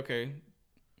 28-3. Okay.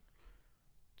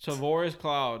 Tavoris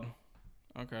Cloud.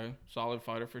 Okay, solid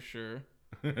fighter for sure.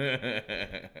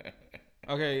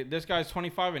 Okay, this guy's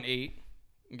 25-8.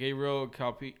 Gabriel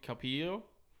Capillo.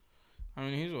 I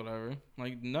mean, he's whatever.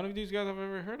 Like, none of these guys I've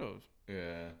ever heard of.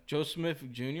 Yeah. Joe Smith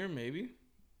Jr. maybe.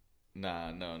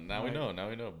 No. Now we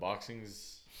know. Boxing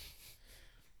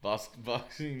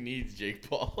needs Jake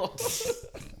Paul.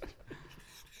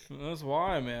 That's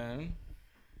why, man.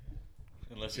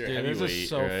 Unless you're a heavyweight, this is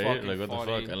so right? Like what funny.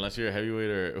 The fuck? Unless you're a heavyweight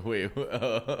or wait.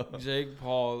 Jake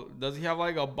Paul, does he have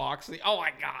like a boxing? Oh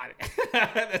my god,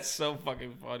 that's so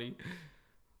fucking funny,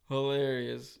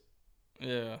 hilarious.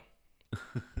 Yeah.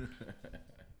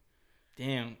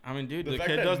 Damn, I mean, dude, the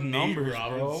kid does numbers,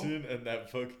 Robinson bro. And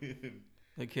that fucking.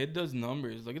 The kid does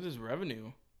numbers. Look at his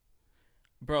revenue,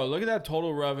 bro. Look at that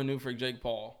total revenue for Jake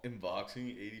Paul in boxing,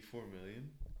 84 million.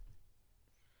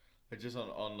 Like just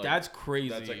on like that's crazy.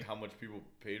 That's like how much people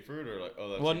paid for it, or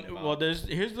like that's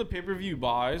here's the pay-per-view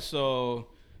buys. So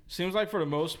seems like for the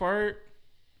most part.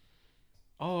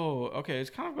 Oh, okay, it's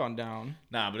kind of gone down.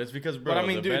 Nah, but it's because bro, I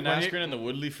mean, Ben Askren and the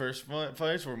Woodley first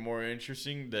fights were more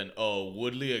interesting than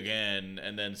Woodley again,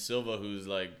 and then Silva who's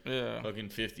like fucking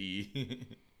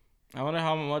 50. I wonder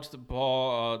how much the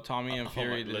Paul, Tommy, and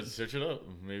Fury did. Let's search it up.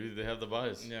 Maybe they have the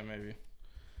buys. Yeah, maybe.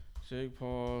 Jake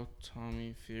Paul,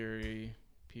 Tommy, Fury.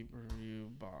 Pay-per-view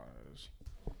buys.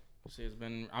 Let's see, it's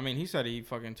been. I mean, he said he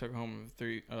fucking took home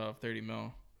 30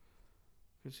 mil.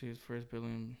 Could see his first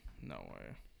billion. No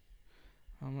way.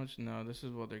 How much? No, this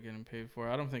is what they're getting paid for.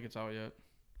 I don't think it's out yet.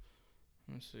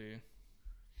 Let's see.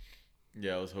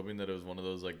 Yeah, I was hoping that it was one of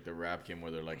those like the rap game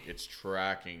where they're like it's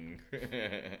tracking.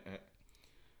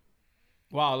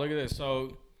 Wow, look at this.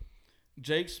 So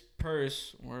Jake's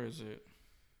purse, where is it?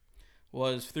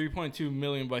 Was 3.2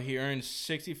 million, but he earned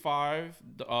 65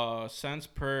 cents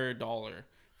per dollar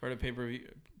for the pay-per-view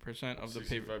percent of the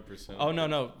pay. 65%. Oh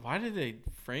no! Why did they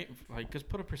frame just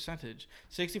put a percentage?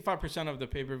 65% of the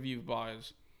pay-per-view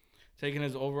buys, taking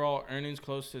his overall earnings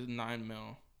close to 9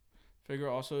 mil. Figure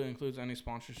also includes any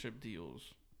sponsorship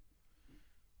deals.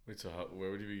 Wait, so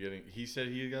where would he be getting? He said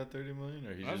he got 30 million,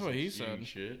 or he That's just what he eating said.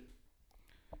 Shit.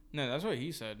 No, that's what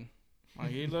he said.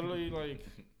 Like he literally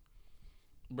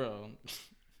bro.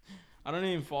 I don't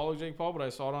even follow Jake Paul, but I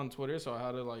saw it on Twitter, so I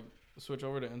had to switch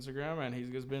over to Instagram, and he's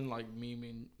just been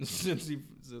memeing since the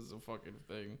fucking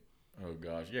thing. Oh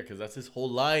gosh, yeah, because that's his whole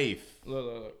life.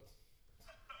 Look.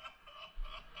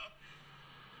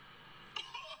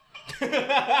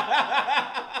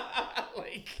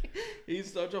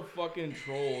 He's such a fucking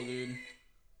troll, dude.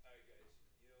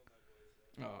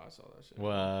 Oh, I saw that shit.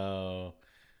 Wow.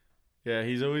 Yeah,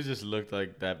 he's always just looked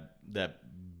like that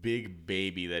big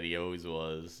baby that he always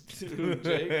was. Dude,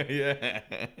 Jake? Yeah.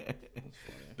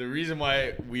 The reason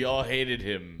why we all hated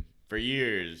him for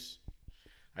years.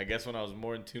 I guess when I was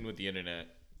more in tune with the internet.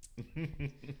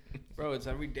 Bro, it's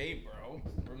every day, bro.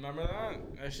 Remember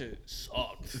that? That shit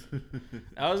sucked.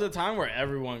 That was a time where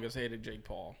everyone just hated Jake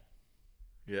Paul.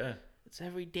 Yeah. It's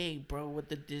every day, bro, with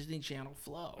the Disney Channel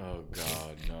flow. Oh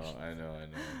God, no! I know.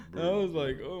 That was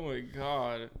like, oh my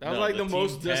God. That was No, like the the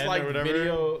most Team 10 or disliked whatever.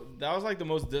 video. That was like the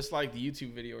most disliked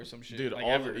YouTube video or some shit. Dude,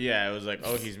 ever. Yeah, it was like,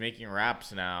 oh, he's making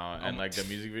raps now, and like the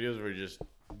music videos were just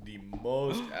the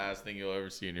most ass thing you'll ever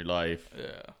see in your life.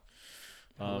 Yeah.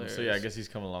 So yeah, I guess he's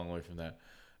come a long way from that.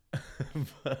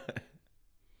 But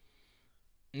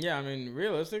yeah, I mean,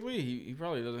 realistically, he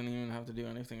probably doesn't even have to do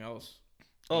anything else.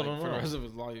 Oh, for the rest of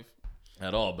his life.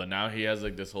 At all, but now he has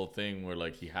like this whole thing where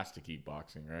like he has to keep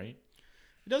boxing, right?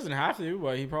 He doesn't have to,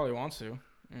 but he probably wants to.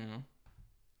 You know,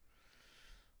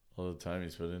 All the time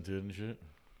he's put into it and shit.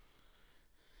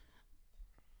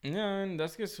 Yeah, and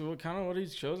that's just what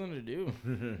he's chosen to do.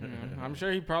 You know? I'm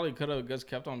sure he probably could have just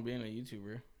kept on being a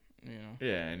YouTuber. You know.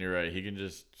 Yeah, and you're right. He can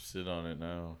just sit on it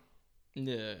now.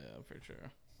 Yeah, for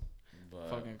sure. But,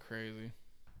 fucking crazy.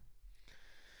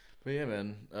 But yeah,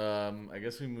 man. I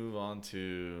guess we move on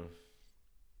to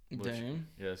Dame.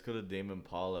 Yeah, let's go to Dame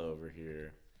Impala over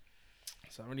here.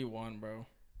 71, bro.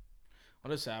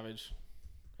 What a savage.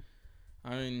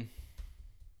 I mean,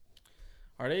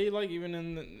 are they even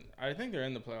in the? I think they're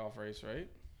in the playoff race, right?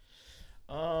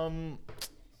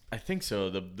 I think so.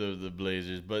 The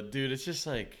Blazers, but dude, it's just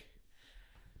like,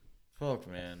 fuck,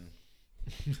 man.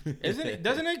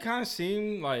 Doesn't it kind of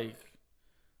seem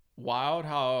wild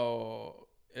how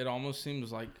it almost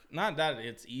seems like, not that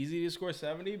it's easy to score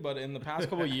 70, but in the past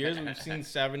couple of years we've seen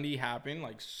 70 happen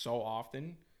so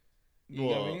often. You know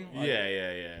what I mean?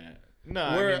 Yeah.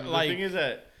 No, Where, I mean, the thing is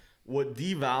that what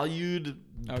devalued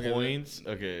points.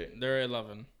 Okay, they're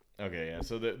 11. Okay, yeah.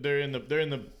 So they're in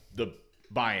the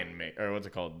buy-in mix, or what's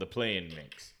it called? The play-in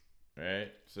mix,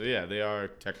 right? So yeah, they are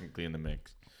technically in the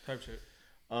mix. Type shit.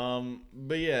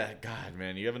 But yeah, God,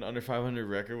 man, you have an under 500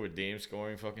 record with Dame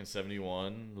scoring fucking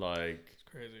 71. Like, it's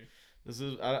crazy. This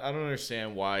is I don't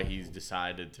understand why he's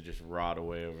decided to just rot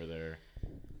away over there.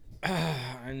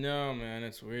 I know, man.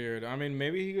 It's weird. I mean,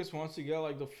 maybe he just wants to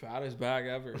get the fattest bag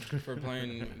ever for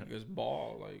playing his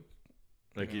ball.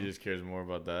 He just cares more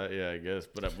about that. Yeah, I guess.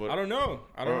 But I don't know.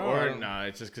 I don't know. Or no,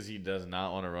 it's just because he does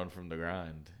not want to run from the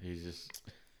grind. He's just.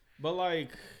 But I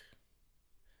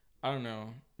don't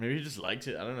know. Maybe he just likes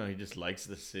it. I don't know. He just likes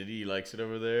the city. He likes it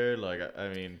over there.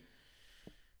 I mean,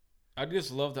 I'd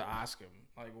just love to ask him.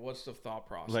 What's the thought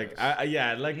process?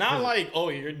 Not oh,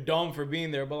 you're dumb for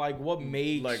being there, but what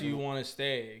makes you want to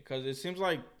stay? Because it seems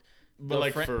like,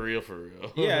 for real.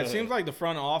 Yeah, it seems like the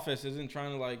front office isn't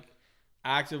trying to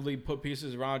actively put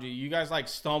pieces around you. You guys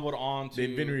stumbled onto.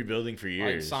 They've been rebuilding for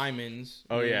years. Simons.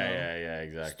 Oh yeah,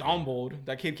 exactly. Stumbled.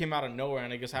 That kid came out of nowhere,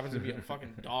 and it just happens to be a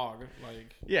fucking dog.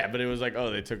 Yeah, but it was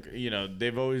they took.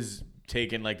 They've always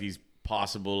taken these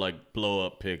possible blow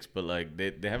up picks, but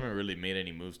they haven't really made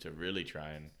any moves to really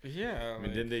try and. Yeah. I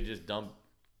mean, didn't they just dump?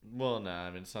 Well, nah. I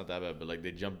mean, it's not that bad, but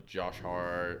they jumped Josh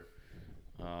Hart,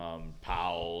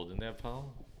 Powell. Didn't they have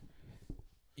Powell?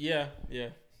 Yeah.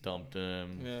 Dumped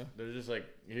him. Yeah. They're just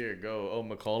here, go. Oh,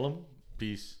 McCollum,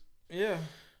 peace. Yeah.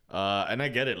 And I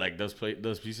get it.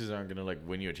 Those pieces aren't gonna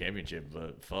win you a championship,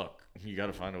 but fuck, you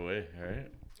gotta find a way, right?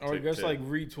 Or I guess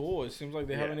retool. It seems like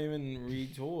they haven't even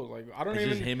retooled. I don't it's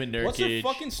even. Just him and Nurkic. What's the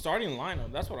fucking starting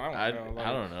lineup? That's what I want to know.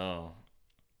 I don't know.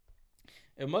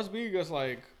 It must be just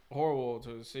horrible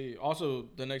to see. Also,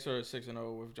 the Knicks are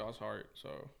 6-0 with Josh Hart,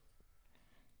 so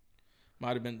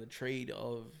might have been the trade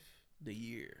of the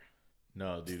year.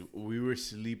 No, dude, we were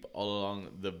asleep all along.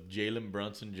 The Jalen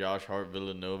Brunson, Josh Hart,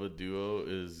 Villanova duo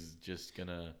is just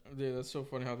gonna. Dude, that's so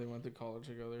funny how they went to college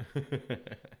together.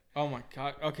 Oh my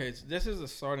god. Okay, so this is the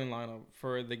starting lineup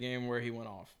for the game where he went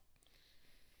off.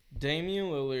 Damian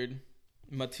Lillard,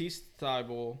 Matisse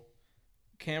Thybulle,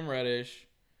 Cam Reddish,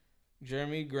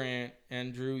 Jeremy Grant,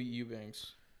 and Drew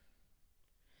Eubanks.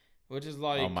 Which is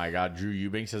like... Oh my god, Drew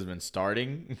Eubanks has been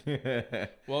starting.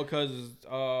 Well, because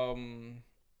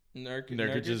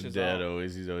Nurkic is dead out.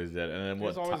 always. He's always dead. And then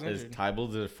He's what? always Is injured.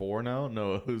 Tybalt there 4 now?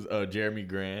 No, who's Jeremy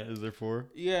Grant is there 4?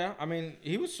 Yeah, I mean,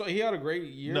 he had a great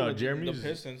year No, with Jeremy's- the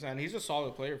Pistons, and he's a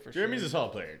solid player for Jeremy's sure. a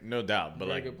solid player, no doubt. But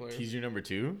Very good like, player. he's your number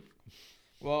 2.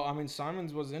 Well, I mean,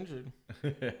 Simons was injured.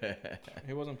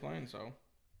 He wasn't playing, so...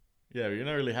 Yeah, but you're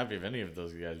not really happy with any of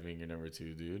those guys being your number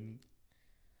 2, dude.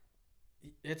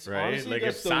 It's Right? honestly Like if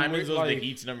just the Simons was weird, the like,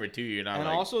 Heat's number 2, you're not and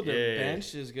like. also their yeah.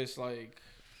 bench is just like...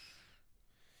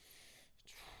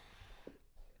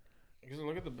 Because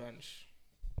look at the bench.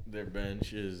 Their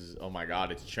bench is, oh my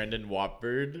god, it's Trendon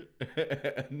Watford,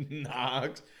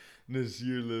 Knox,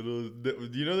 Nasir Little.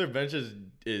 You know their bench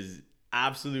is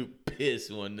absolute piss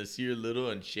when Nasir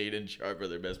Little and Shaden Sharp are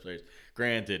their best players.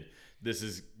 Granted, this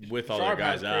is with all Sharp their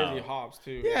guys has out. crazy hops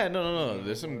too. Yeah, no. Yeah,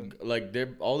 There's some but- like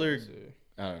they're all their. Let's see.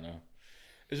 I don't know.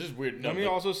 It's just weird. No, Let me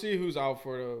but- also see who's out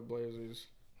for the Blazers,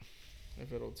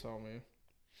 if it'll tell me.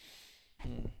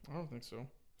 I don't think so.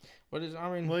 But it's,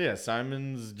 I mean, Well, yeah,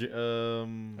 Simons,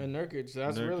 and Nurkic,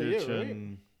 that's really it, Nurkic right?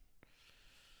 and-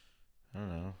 I don't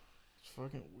know. It's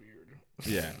fucking weird.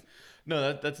 Yeah.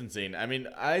 No, that's insane. I mean,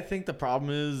 I think the problem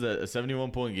is that a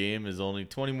 71-point game is only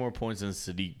 20 more points than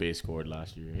Sadiq Bey scored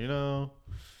last year. You know?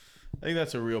 I think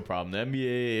that's a real problem. The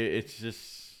NBA, it's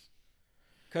just...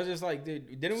 Because it's like,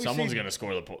 dude, Someone's going to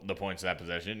score the points of that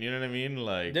possession. You know what I mean?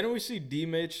 Like, Didn't we see D.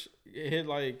 Mitch hit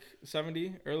like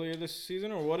 70 earlier this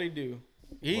season, or what did he do?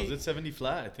 was it 70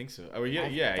 flat? I think so. Oh, yeah, I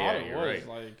yeah, thought yeah. it You're was, right.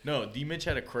 like... No, D-Mitch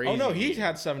had a crazy... Oh, no, he game.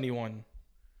 had 71.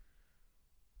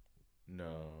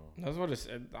 No. That's what it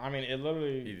said. I mean, it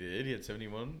literally... He did. He had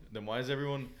 71. Then why is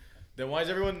everyone?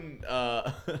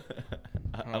 I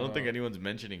don't think anyone's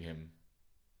mentioning him.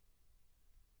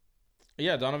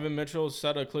 Yeah, Donovan Mitchell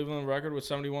set a Cleveland record with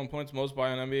 71 points, most by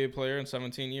an NBA player in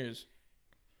 17 years.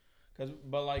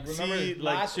 But like, remember See, like,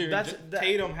 last year, that-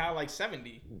 Tatum had like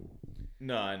 70.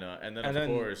 No, I know. And then And of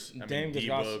then course, I Dame mean, just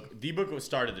got- D-Book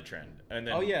started the trend. And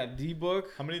then Oh yeah,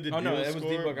 D-Book. how many did Oh, Beal no, it was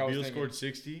score? D-Book I was Beal thinking. scored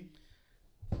 60.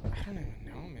 I don't even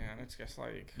know, man. It's just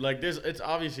like... Like it's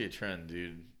obviously a trend,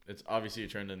 dude. It's obviously a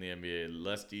trend in the NBA.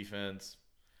 Less defense,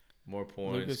 more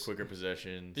points, Lucas- quicker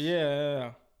possessions.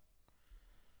 Yeah.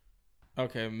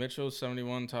 Okay, Mitchell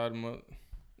 71, Todd.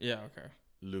 Yeah, okay.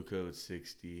 Luka with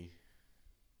 60.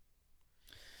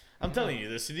 I'm telling you,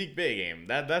 the Sadiq Bey game.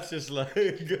 That's just like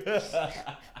 50,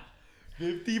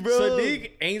 bro.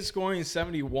 Sadiq ain't scoring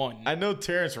 71. I know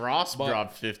Terrence Ross But-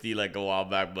 dropped 50 like a while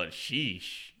back, but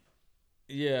sheesh.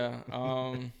 Yeah.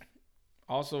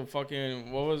 Also,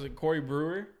 fucking, what was it? Corey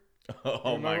Brewer.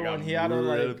 Oh my Remember god, when he had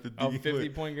Brewer a at the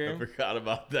 50-point I game? forgot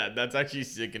about that. That's actually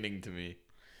sickening to me.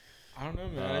 I don't know,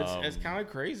 man. It's Um, kind of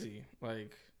crazy.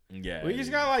 Like, Yeah, we it just is.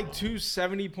 got like 2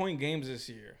 70-point games this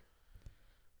year.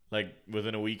 like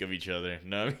within a week of each other.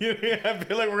 No, I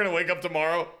feel like we're gonna wake up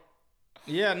tomorrow.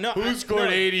 Yeah, no. Who scored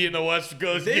 80 in the West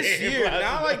Coast this game year? last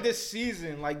Not night? like this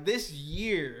season. Like this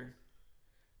year.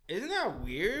 Isn't that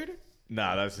weird?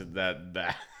 Nah, that's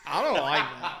that. I don't like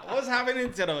that. What's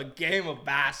happening to the game of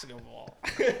basketball?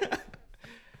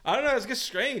 I don't know. It's just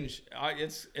strange.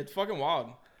 It's fucking wild.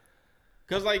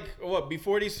 Cause like what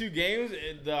before these 2 games,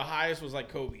 the highest was like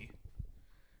Kobe,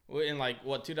 in like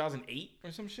what 2008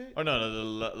 or some shit. Oh no,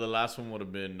 the last one would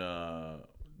have been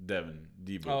Devin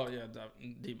D-Book. Oh yeah,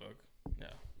 D-Book. Yeah,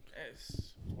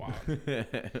 it's wild.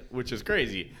 Which is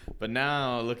crazy. But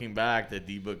now looking back, the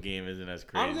D-Book game isn't as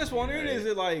crazy. I'm just wondering, right? is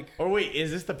it like? Or wait,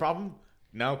 is this the problem?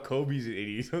 Now Kobe's at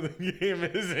 80, so the game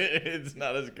it's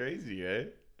not as crazy, right?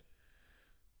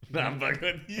 Nah, I'm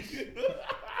fucking with you.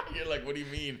 You're like, what do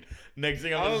you mean? Next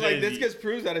thing I'm I gonna was say like, this is just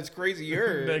proves that it's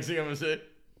crazier. next thing I'm gonna say,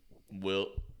 Will.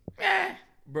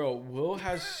 Bro, Will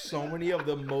has so many of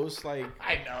the most like.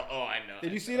 I know. Oh, I know.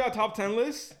 Did you see that top 10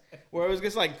 list where it was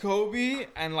just like Kobe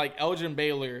and like Elgin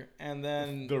Baylor, and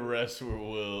then The rest were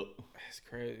Will. it's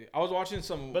crazy. I was watching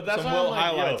some But that's some why I'm Will like,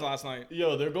 highlights yo. last night.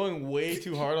 Yo, they're going way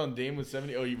too hard on Dame with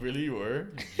 70. Oh, you really were?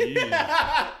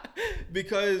 Jeez.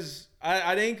 Because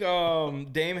I think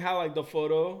Dame had like the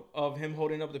photo of him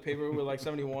holding up the paper with like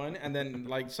 71, and then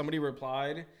like somebody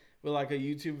replied with like a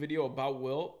YouTube video about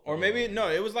Wilt, or maybe no,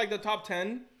 it was like the top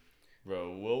 10.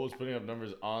 Bro, Wilt was putting up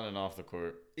numbers on and off the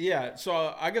court. Yeah,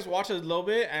 so I just watched it a little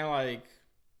bit, and like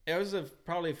it was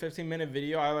probably a 15-minute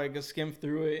video. I like just skimmed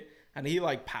through it, and he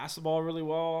like passed the ball really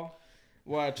well,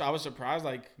 which I was surprised.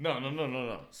 Like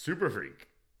No. Super freak.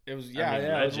 it was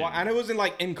and it wasn't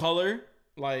like in color.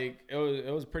 Like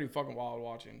it was pretty fucking wild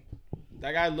watching.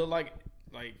 That guy looked like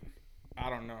I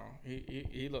don't know.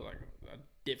 He looked like a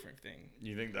different thing.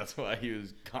 You think that's why he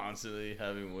was constantly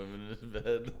having women in his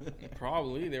bed?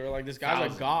 Probably. They were like, this guy's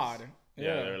Thousands. a god.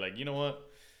 Yeah, they were like, you know what?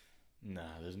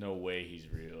 Nah, there's no way he's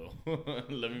real.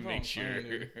 Let me make sure.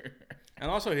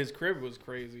 And also his crib was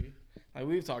crazy. Like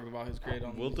we've talked about his crib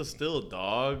on Wilt is still a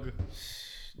dog.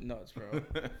 Nuts, bro.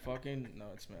 Fucking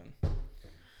nuts, man.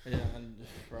 Yeah, and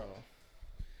bro.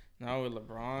 Now with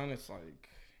LeBron, it's like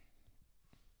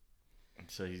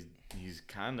so he's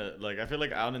kind of like I feel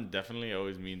like out indefinitely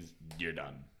always means you're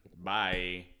done.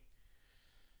 Bye.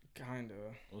 Kinda.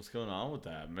 What's going on with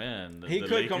that, man? He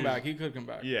could come back. He could come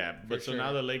back. Yeah, but so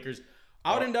now the Lakers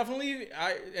out indefinitely.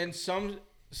 In some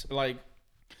like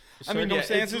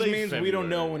circumstances means we don't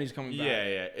know when he's coming back.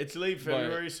 Yeah. It's late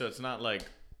February, so it's not like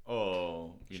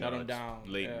shut him down.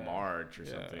 Late March or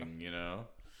something, you know.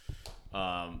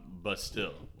 But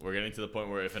still, we're getting to the point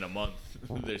where if in a month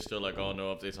they're still like, oh,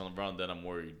 no updates on LeBron, then I'm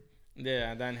worried.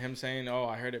 Yeah, and then him saying, oh,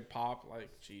 I heard it pop.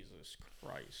 Like, Jesus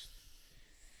Christ.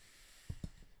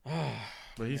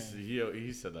 But he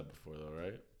said that before, though,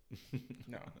 right?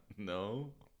 No.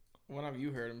 No? When have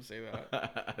you heard him say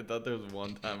that? I thought there was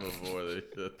one time before they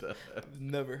said that. I've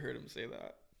never heard him say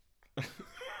that.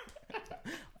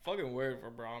 Fucking word for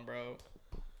Braun, bro.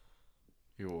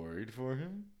 You're worried for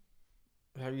him?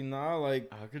 Have you not, like...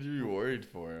 How could you be worried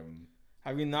for him?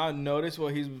 Have you not noticed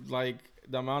what he's, like,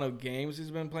 the amount of games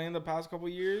he's been playing the past couple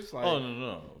years? Like,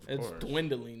 no. It's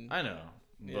dwindling. I know.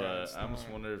 But I just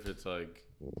wonder if it's, like,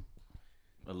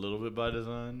 a little bit by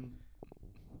design.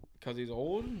 Because he's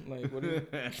old? Like, what do you...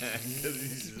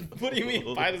 What do you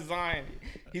mean by design?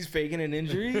 He's faking an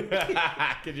injury?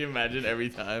 Could you imagine every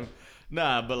time?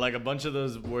 Nah, but, like, a bunch of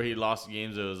those where he lost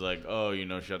games, it was like, oh,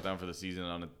 shut down for the season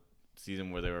on a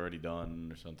season where they were already done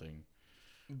or something.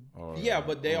 Or, yeah,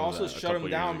 but they also shut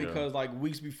him down because like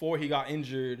weeks before he got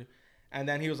injured, and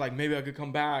then he was like, maybe I could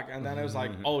come back, and then it was like,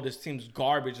 oh, this team's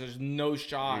garbage. There's no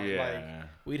shot. Yeah. Like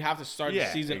we'd have to start the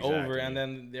season over, and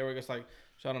then they were just like,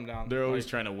 shut him down. They're always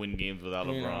trying to win games without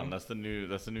LeBron. That's the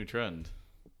new trend.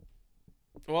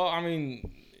 Well, I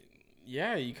mean,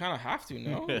 yeah, you kind of have to,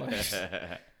 no?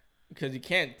 Because you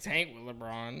can't tank with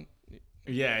LeBron.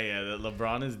 Yeah.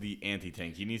 LeBron is the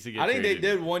anti-tank. He needs to get. I think traded. they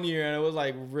did one year, and it was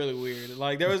like really weird.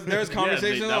 Like there was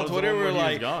conversations on Twitter where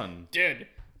like, dude,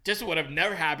 this would have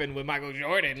never happened with Michael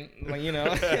Jordan. Like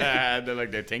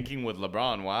they're tanking with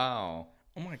LeBron. Wow.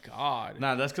 Oh my god.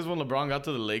 Nah, that's because when LeBron got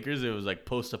to the Lakers, it was like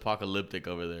post-apocalyptic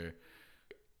over there.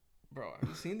 Bro, have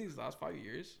you seen these last 5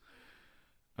 years?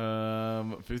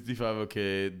 55.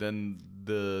 Okay, then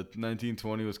the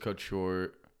 1920 was cut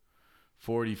short.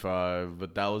 45,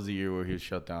 but that was the year where he was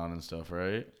shut down and stuff,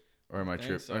 right? Or am I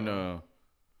tripping? So. Or no?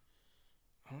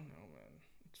 I don't know, man.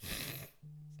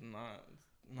 It's not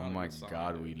oh my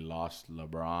God, we lost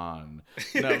LeBron.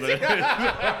 No,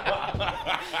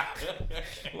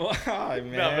 Why,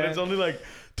 man? No, but it's only like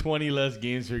 20 less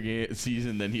games per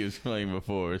season than he was playing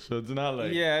before, so it's not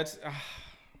like it's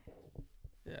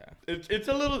it's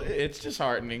a little, it's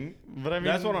disheartening. But I mean,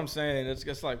 that's what I'm saying. It's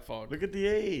just like fuck. Look at the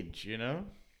age,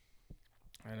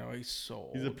 I know he's so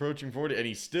old. He's approaching 40, and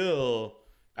he's still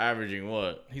averaging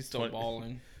what? He's still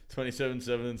balling. 27,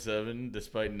 7, and 7,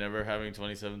 despite never having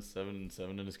 27, 7, and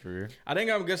 7 in his career. I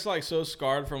think I'm just like so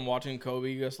scarred from watching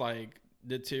Kobe just like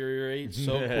deteriorate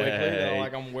so quickly that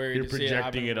like I'm worried. You're to see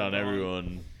projecting it on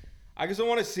everyone. I just don't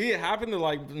want to see it happen to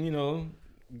like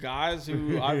guys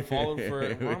who I've followed for.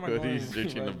 Why am I what are you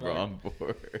searching LeBron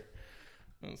for?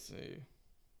 Let's see.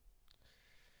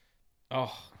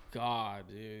 Oh God,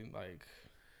 dude! Like.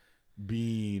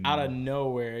 Bean out of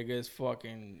nowhere, it just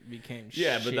fucking became shit.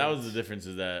 Yeah, but that was the difference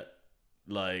is that,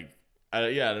 like, out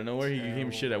of nowhere, he became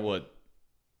shit at what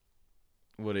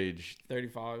age?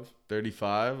 35.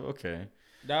 35? Okay.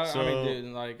 I mean, dude,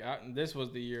 like, this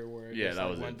was the year where that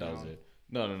was it. That was it.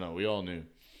 No. We all knew.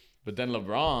 But then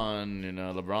LeBron,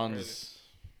 LeBron's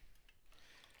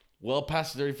well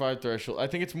past the 35 threshold. I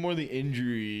think it's more the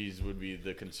injuries would be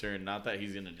the concern, not that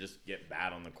he's going to just get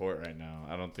bad on the court right now.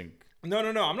 I don't think... No.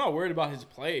 I'm not worried about his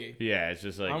play. Yeah, it's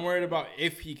just like... I'm worried about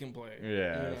if he can play.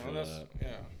 Yeah,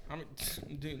 Yeah. I mean,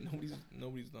 dude,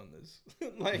 nobody's done this.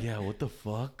 Like, yeah, what the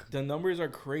fuck? The numbers are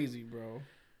crazy, bro.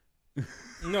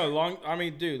 I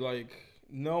mean, dude, like,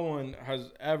 no one has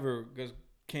ever just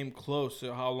came close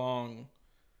to how long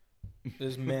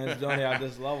this man's done it at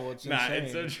this level. It's insane.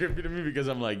 It's so trippy to me because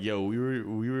I'm like, yo, we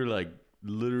were like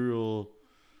literal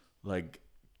like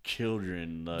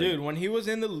children. Like, dude, when he was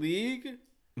in the league,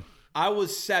 I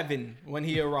was 7 when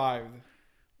he arrived.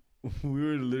 we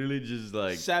were literally just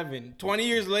like 7. 20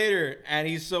 years later, and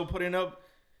he's still putting up.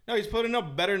 No, he's putting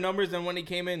up better numbers than when he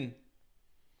came in.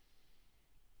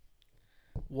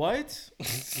 What?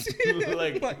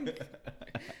 like,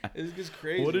 it's just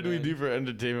crazy. What did we man. do for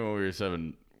entertainment when we were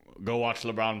 7? Go watch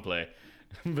LeBron play.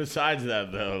 Besides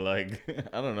that, though, like,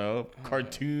 I don't know,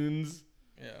 cartoons.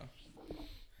 Yeah.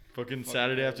 Fucking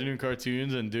Saturday afternoon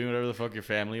cartoons and doing whatever the fuck your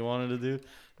family wanted to do.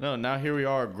 No, now here we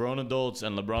are, grown adults,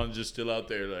 and LeBron's just still out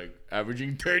there, like,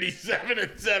 averaging 37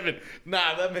 and 7.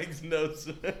 Nah, that makes no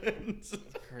sense.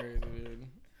 Crazy, dude.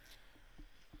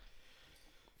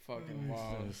 Fucking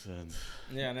wild. No sense.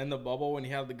 Yeah, and in the bubble when he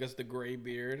had the gray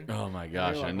beard. Oh my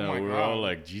gosh, like, I know. oh my we were God. all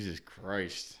like, Jesus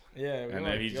Christ. Yeah, And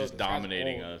then he's just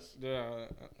dominating us. Yeah,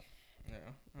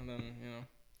 and then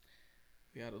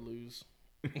we had to lose.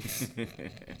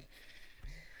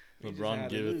 LeBron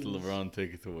giveth, LeBron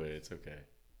taketh away. It's okay.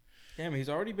 Damn, he's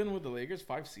already been with the Lakers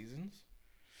 5 seasons.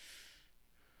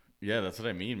 Yeah, that's what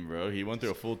I mean, bro. He went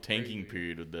through a full tanking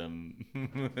period with them.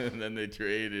 And then they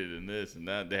traded and this and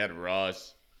that. They had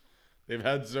Ross. They've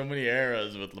had so many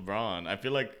eras with LeBron. I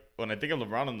feel like when I think of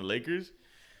LeBron on the Lakers,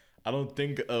 I don't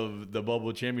think of the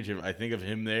bubble championship. I think of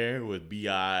him there with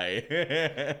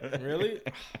B.I. Really?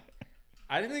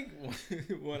 I think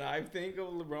when I think of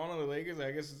LeBron on the Lakers,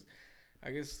 I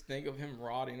guess think of him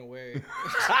rotting away.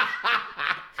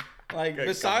 Like,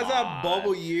 besides that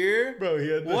bubble year,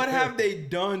 bro, what have they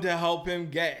done to help him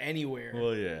get anywhere?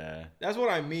 Well, yeah. That's what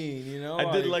I mean, you know? I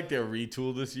did like their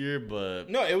retool this year, but...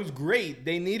 No, it was great.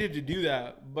 They needed to do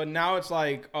that. But now it's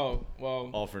like, oh,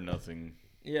 well... all for nothing.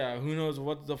 Yeah, who knows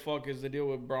what the fuck is the deal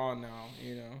with Braun now,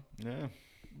 you know? Yeah.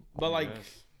 But, like,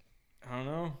 I don't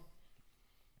know.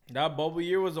 That bubble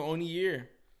year was the only year.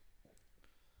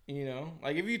 You know?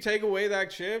 Like, if you take away that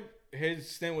chip, his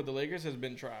stint with the Lakers has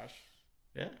been trash.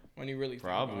 Yeah. When you really think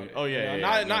probably. about it. Oh, yeah, You know?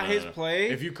 yeah. Not his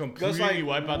play. If you completely like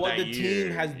wipe out what that the year,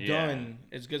 team has done,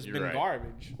 it's just You're been right.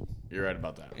 garbage. You're right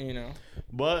about that. You know?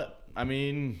 But, I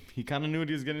mean, he kind of knew what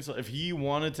he was getting. If he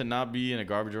wanted to not be in a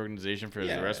garbage organization for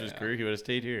the rest of his career, he would have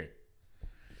stayed here.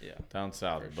 Yeah. Down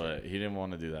south. For But he didn't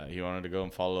want to do that. He wanted to go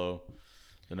and follow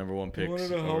the number 1 picks. He wanted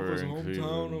to help over his in hometown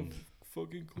Cleveland. of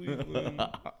fucking Cleveland.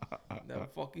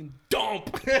 That fucking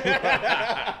dump.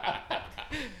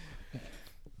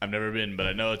 I've never been, but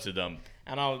I know it's a dump.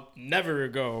 And I'll never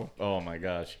go. Oh my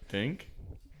gosh. Think?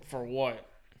 For what?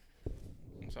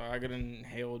 So I could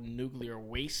inhale nuclear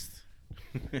waste.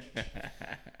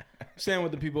 Stand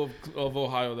with the people of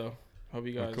Ohio, though. Hope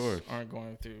you guys aren't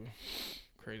going through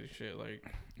crazy shit like.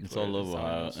 It's all love,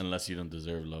 Ohio, unless you don't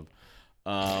deserve love.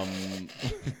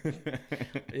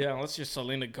 Yeah, unless you're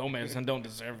Selena Gomez and don't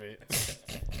deserve it.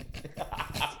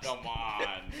 Come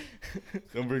on.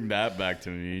 Don't bring that back to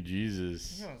me.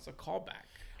 Jesus. Yeah, it's a callback.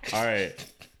 All right.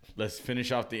 Let's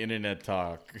finish off the internet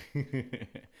talk.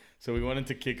 So we wanted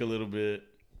to kick a little bit.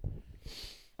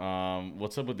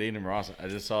 What's up with Aiden Ross? I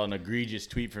just saw an egregious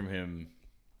tweet from him.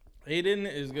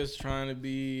 Aiden is just trying to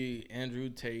be Andrew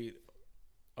Tate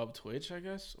of Twitch, I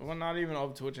guess. Well, not even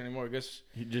of Twitch anymore. I guess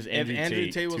Just if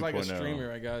Andrew Tate was 2.0. like a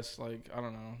streamer, I guess. Like, I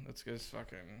don't know. That's just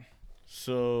fucking.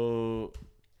 So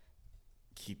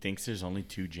he thinks there's only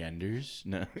 2 genders?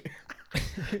 No.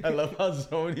 I love how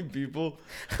so many people.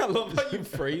 I love how you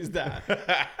phrase that.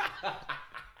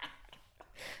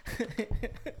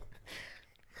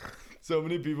 So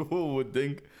many people would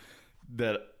think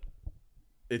that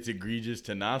it's egregious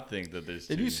to not think that there's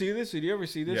 2. Did you see this? Did you ever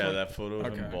see this? Yeah, Like, that photo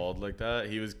of him bald like that.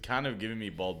 He was kind of giving me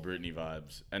bald Britney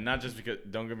vibes. And not just because,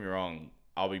 don't get me wrong,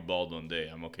 I'll be bald one day.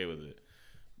 I'm okay with it.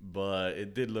 But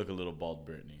it did look a little bald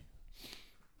Britney.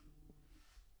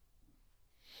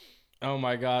 Oh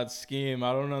my God, Scheme.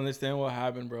 I don't understand what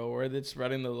happened, bro. Where did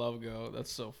spreading the love go?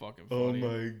 That's so fucking funny. Oh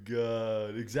my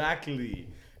God. Exactly.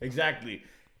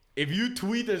 If you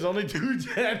tweet there's only 2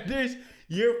 genders,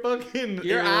 you're fucking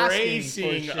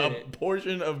erasing a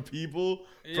portion of people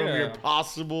from your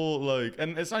possible, like,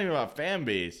 and it's not even about fan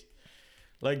base.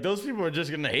 Like, those people are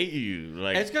just gonna hate you.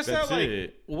 Like, it's just that's that, like,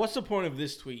 it. what's the point of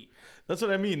this tweet? That's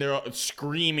what I mean. They're all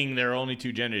screaming there are only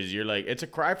 2 genders. You're like, it's a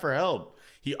cry for help.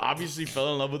 He obviously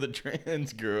fell in love with a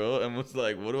trans girl and was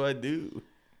like, what do I do?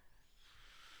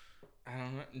 I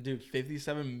don't know. Dude,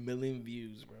 57 million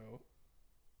views, bro,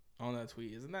 on that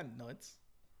tweet. Isn't that nuts?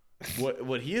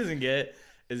 What he doesn't get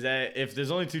is that if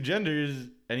there's only 2 genders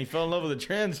and he fell in love with a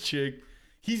trans chick,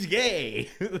 he's gay.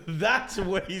 That's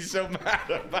what he's so mad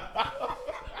about.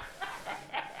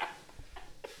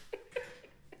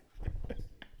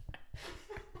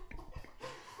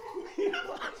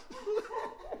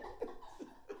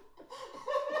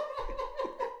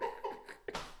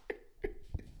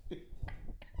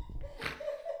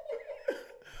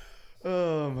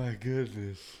 Oh my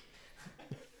goodness.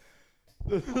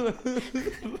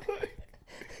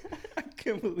 I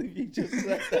can't believe you just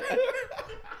said that.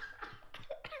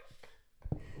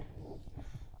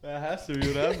 That has to be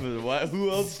what happened. Why? Who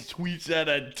else tweets that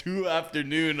at 2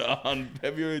 afternoon on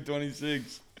February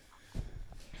 26th?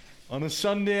 On a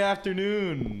Sunday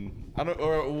afternoon. I don't.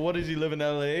 Or what does he live in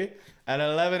LA? At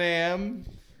 11 a.m.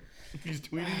 He's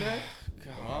tweeting that.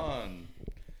 Come on.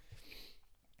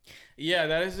 Yeah,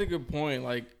 that is a good point.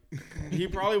 Like, he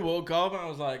probably woke up and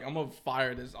was like, "I'm gonna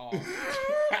fire this off."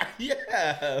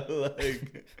 Yeah,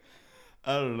 like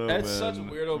I don't know. That's man. such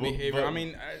weirdo behavior. But I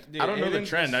mean, dude, I don't know the Aiden's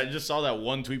trend. just- I just saw that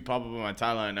one tweet pop up on my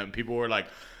timeline, and people were like,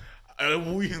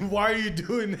 "Why are you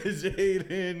doing this,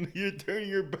 Aiden? You're turning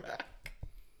your back."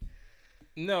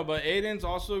 No, but Aiden's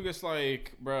also just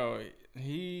like, bro,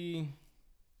 he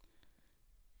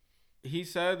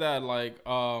said that like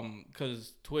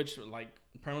cuz Twitch like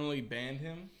permanently banned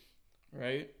him,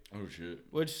 right? Oh shit.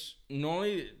 Which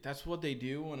normally that's what they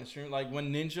do when a stream, like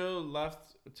when Ninja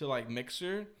left to like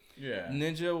Mixer, Yeah.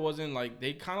 Ninja wasn't like,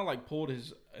 they kind of like pulled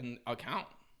his account.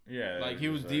 Yeah. Like he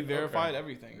was just de-verified okay.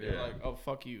 everything. They're Yeah. like, "Oh,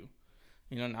 fuck you."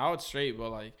 You know, now it's straight, but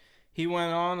like he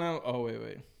went on and, oh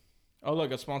wait. Oh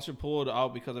look, a sponsor pulled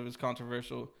out because of his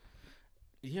controversial.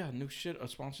 Yeah, no shit, a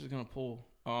sponsor's gonna pull.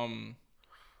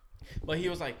 But he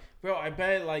was like, "Bro, I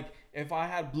bet like if I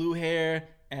had blue hair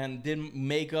and did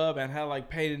makeup and had like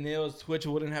painted nails, Twitch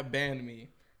wouldn't have banned me."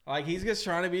 Like he's just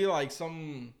trying to be like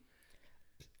some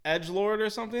edgelord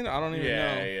or something. I don't even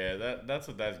know. Yeah. That's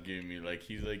what that's giving me. Like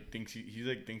he's like thinks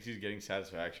he's getting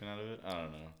satisfaction out of it. I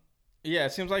don't know. Yeah,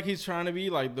 it seems like he's trying to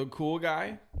be like the cool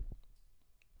guy,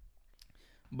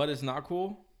 but it's not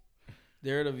cool.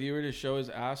 Dare the viewer to show his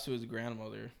ass to his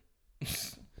grandmother.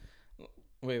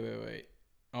 Wait.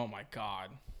 Oh my god.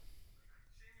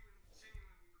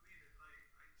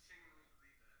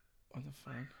 What the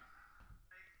fuck?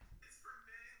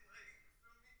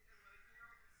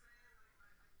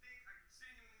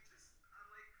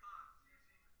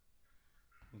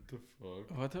 What the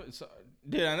fuck? What the, so,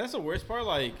 dude, and that's the worst part.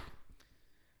 Like,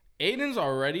 Aiden's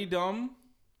already dumb,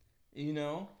 you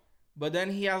know, but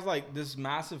then he has like this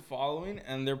massive following,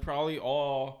 and they're probably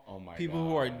all people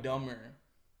who are dumber.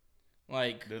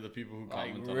 Like, They're the people who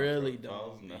like comment on really our dumb.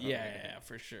 profiles? No. Yeah,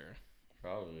 for sure.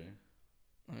 Probably.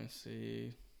 Let me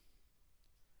see.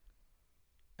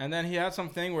 And then he had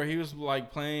something where he was like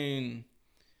playing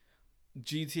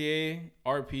GTA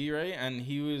RP, right? And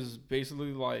he was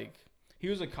basically like, he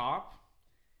was a cop.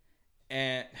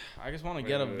 And I just want to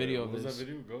get a video of what this. was that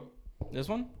video? Go. This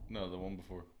one? No, the one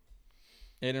before.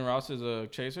 Aiden Ross is a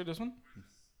chaser. This one?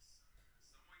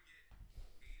 Someone get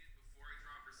Aiden before I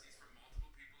drop receipts from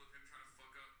multiple people of him trying to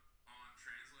fuck up on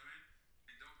trans women.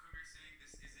 And don't come here saying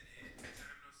this isn't it. Bitch, I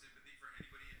have no sympathy for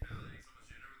anybody invalidating someone's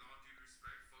gender. With all due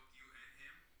respect, fuck you and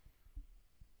him.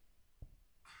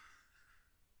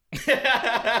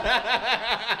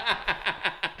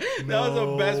 That was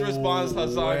the best response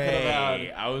Hassan could have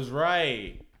had. I was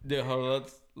right. Dude, hold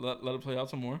on, let it play out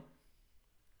some more.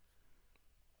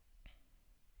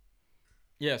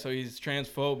 Yeah, so he's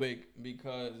transphobic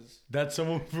because... That's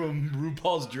someone from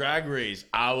RuPaul's Drag Race.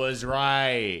 I was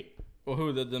right. Well,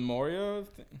 who, the Moria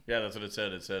thing? Yeah, that's what it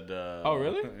said. It said. Oh,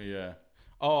 really? Yeah.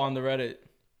 Oh, on the Reddit.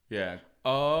 Yeah.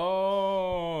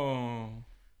 Oh.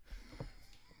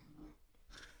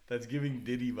 That's giving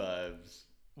Diddy vibes.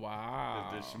 Wow.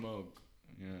 If there's smoke.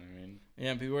 You know what I mean?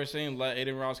 Yeah, people are saying let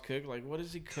Aiden Ross cook. Like, what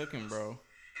is he cooking, bro? And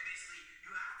basically,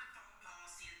 you have to follow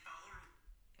policy and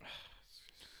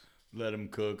follow Let him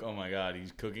cook. Oh my God,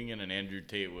 he's cooking in an Andrew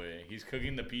Tate way. He's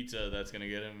cooking the pizza that's gonna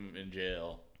get him in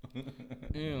jail.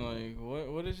 Yeah, like,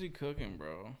 what is he cooking,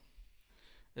 bro?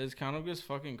 It's kind of just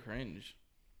fucking cringe.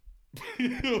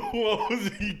 What was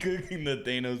he cooking? The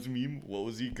Thanos meme? What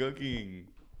was he cooking?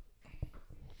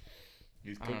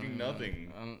 He's cooking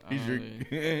nothing. I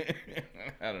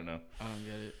don't know. I don't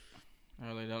get it. I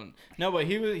really don't. No, but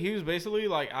he was basically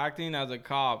like acting as a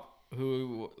cop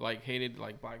who like hated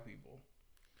like black people.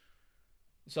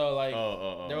 So like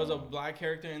there was a black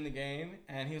character in the game,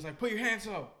 and he was like, "Put your hands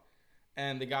up,"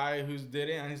 and the guy who's did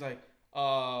it, and he's like,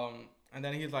 and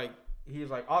then he was like,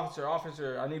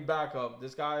 officer, I need backup.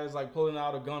 This guy is like pulling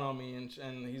out a gun on me,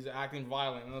 and he's acting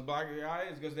violent, and the black guy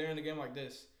is just there in the game like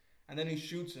this, and then he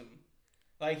shoots him.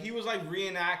 Like, he was, like,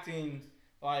 reenacting,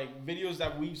 like, videos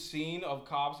that we've seen of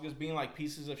cops just being, like,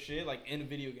 pieces of shit, like, in a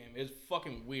video game. It's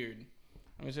fucking weird.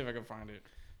 Let me see if I can find it.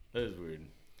 That is weird.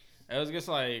 It was just,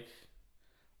 like,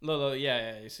 look,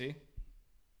 yeah, you see?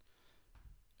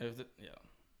 Yeah.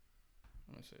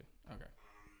 Let me see. Okay.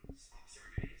 Officer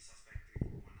underneath, suspect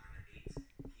 3419 at 8.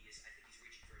 I think he's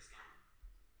reaching for his gun.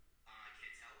 I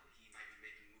can't tell. He might be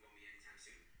making a move on me anytime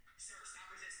soon. Sir, stop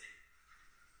resisting.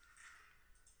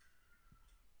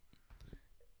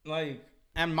 Like,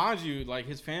 and mind you, like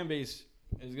his fan base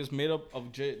is just made up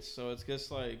of jits, so it's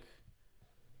just like,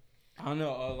 I don't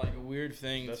know, like a weird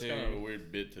thing. That's kind of a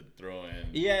weird bit to throw in.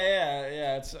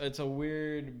 Yeah. It's a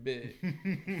weird bit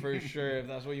for sure, if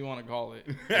that's what you want to call it.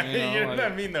 You know what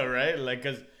I mean, though, right? Like,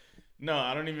 cause no,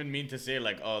 I don't even mean to say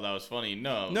like, oh, that was funny.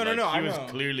 No. No. He was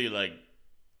clearly like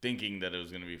thinking that it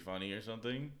was gonna be funny or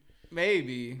something.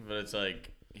 Maybe. But it's like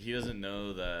he doesn't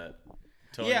know that.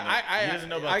 He doesn't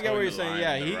know about I get what you're saying.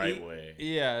 Yeah, the right way.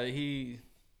 Yeah,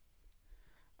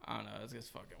 I don't know. It's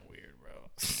just fucking weird,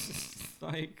 bro.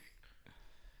 Like.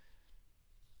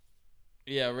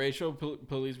 Yeah, racial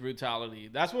police brutality.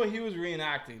 That's what he was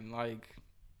reenacting. Like,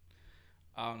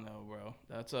 I don't know, bro.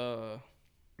 That's a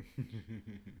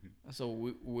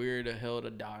weird hill to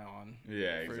die on.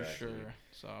 Yeah, exactly. For sure.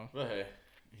 So, but hey,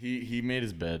 he made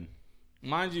his bed.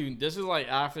 Mind you, this is like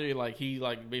after like he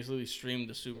like basically streamed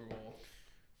the Super Bowl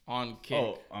on Kick.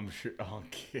 Oh, I'm sure on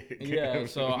Kick. Yeah.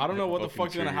 So I don't know what the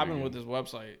fuck's gonna happen with this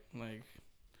website. Like,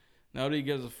 nobody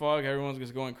gives a fuck. Everyone's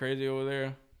just going crazy over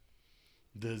there.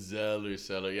 The Zeller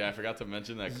seller. Yeah, I forgot to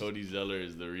mention that Cody Zeller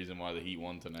is the reason why the Heat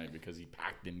won tonight, because he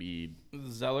packed the mead.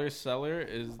 Zeller seller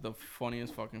is the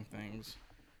funniest fucking things.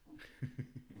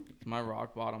 My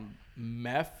rock bottom.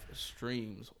 Meth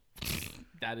streams.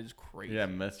 That is crazy. Yeah,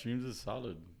 meth streams is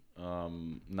solid.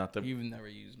 Not that you've never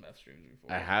used meth streams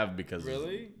before. I have because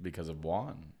of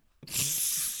Juan.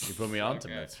 He put me on to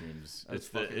meth streams. That's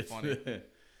funny.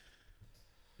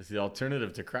 It's the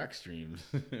alternative to crack streams.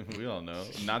 We all know.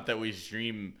 Not that we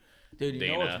stream. Dude, you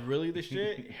Dana. know what's really the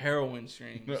shit? Heroin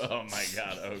streams. Oh my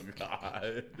god. Oh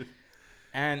god.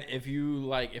 And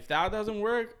if that doesn't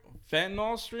work,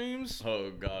 fentanyl streams. Oh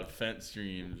god, Fent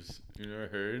streams. You never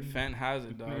heard? Fent has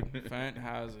it, dog. Fent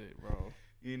has it, bro.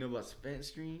 You know about Fent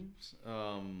streams?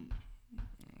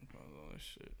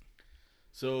 Shit.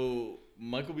 So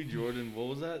Michael B. Jordan, what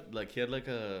was that? Like he had like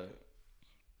a.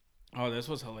 Oh, this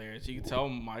was hilarious. You could tell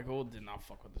Michael did not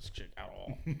fuck with this chick at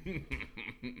all.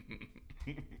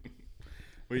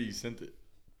 Wait, you sent it?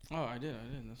 Oh, I did.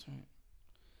 That's right.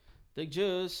 Dick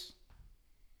juice.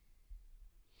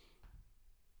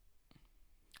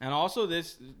 And also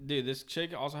this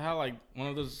chick also had like one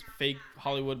of those fake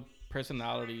Hollywood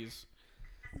personalities.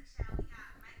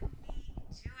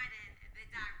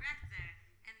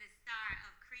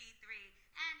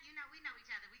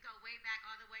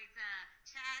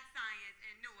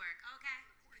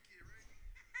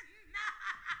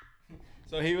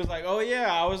 So he was like, "Oh yeah,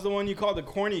 I was the one you called the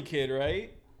corny kid,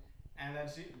 right?" And then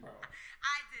she, bro.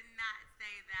 I did not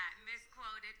say that.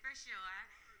 Misquoted for sure.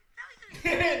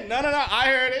 No.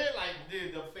 I heard it. Like,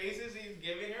 dude, the faces he's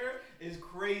giving her is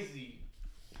crazy.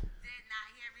 Did not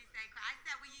hear me say. I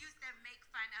said we used to make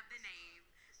fun of the name,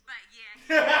 but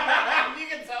yeah.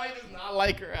 You can tell he does not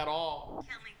like her at all.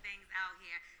 Killing things out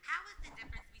here. How is the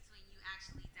difference between you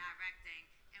actually directing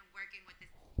and working with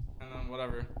this? And then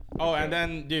whatever. Oh, and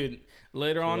then, dude.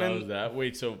 Later on in that.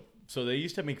 Wait, so they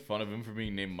used to make fun of him for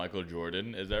being named Michael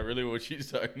Jordan. Is that really what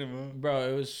she's talking about?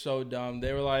 Bro, it was so dumb.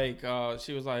 They were like,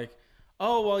 she was like,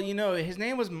 "Oh, well, his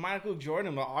name was Michael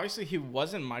Jordan, but obviously he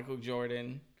wasn't Michael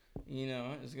Jordan."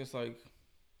 It's just like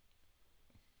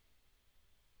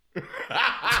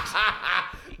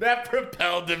that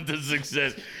propelled him to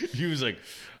success. He was like,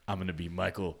 "I'm gonna be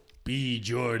Michael B.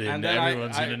 Jordan. And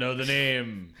everyone's gonna know the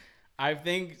name." I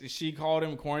think she called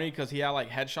him corny because he had like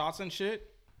headshots and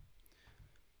shit.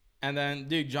 And then,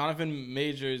 dude, Jonathan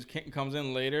Majors comes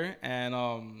in later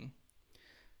and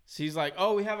she's like,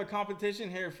 "Oh, we have a competition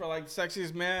here for like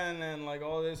sexiest man and like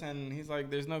all this," and he's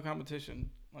like, "There's no competition.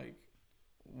 Like,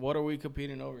 what are we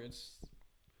competing over? It's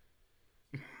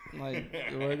like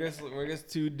we're just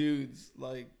two dudes.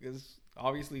 Like, it's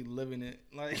obviously living it.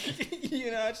 Like,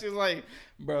 she's like,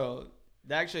 bro,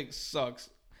 that chick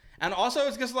sucks." And also,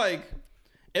 it's just like,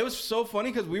 it was so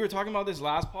funny because we were talking about this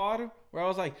last pod where I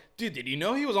was like, "Dude, did you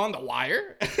know he was on The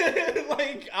Wire?"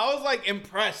 Like, I was like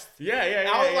impressed. Yeah.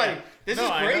 I was like, this is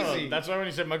crazy. That's why when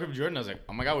you said Michael B. Jordan, I was like,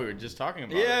 oh my god, we were just talking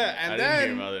about it. Yeah, and then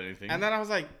didn't hear about anything. And then I was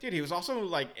like, dude, he was also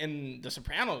like in The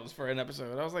Sopranos for an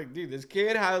episode. I was like, dude, this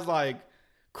kid has like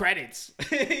credits,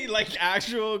 like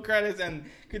actual credits. And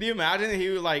could you imagine he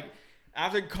was like,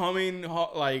 after coming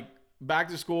like back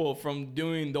to school from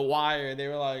doing The Wire, they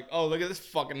were like, "Oh, look at this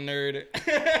fucking nerd."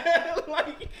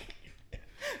 Like,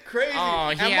 crazy. Oh,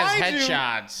 he has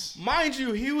headshots. Mind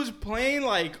you, he was playing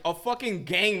like a fucking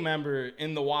gang member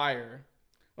in The Wire.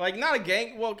 Like not a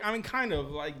gang. Well, I mean, kind of.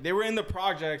 Like they were in the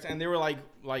projects and they were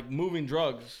like moving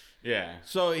drugs. Yeah.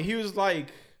 So he was like,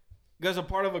 as a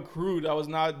part of a crew that was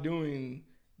not doing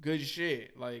good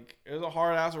shit. Like it was a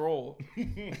hard ass role,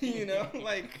 you know.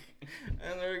 Like,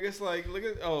 and they're just like, look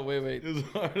at. Oh wait. It was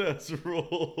a hard ass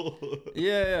role.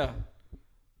 Yeah.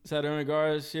 Said in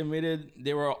regards, she admitted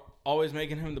they were always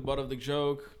making him the butt of the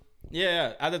joke.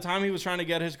 Yeah. At the time, he was trying to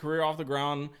get his career off the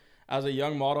ground as a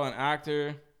young model and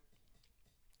actor.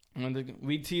 And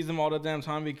we teased him all the damn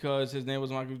time because his name was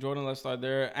Michael Jordan. Let's start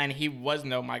there. And he was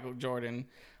no Michael Jordan.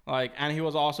 Like, and he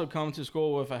was also coming to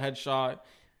school with a headshot.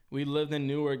 We lived in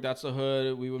Newark. That's the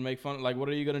hood. We would make fun. Like, what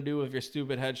are you gonna do with your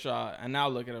stupid headshot? And now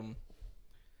look at him.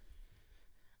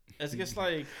 It's just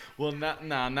like. Well, now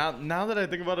that I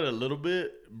think about it a little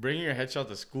bit, bringing your headshot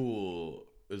to school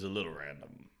is a little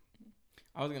random.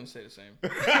 I was gonna say the same.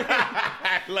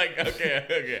 Like,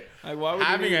 okay. Like, why would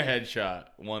having you a headshot,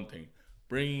 one thing.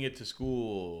 Bringing it to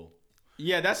school.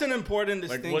 Yeah, that's an important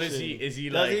distinction. Like, what is he? Is he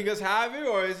Does like? Does he just have it,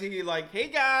 or is he like, hey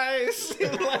guys?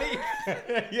 Like,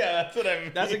 yeah, that's what I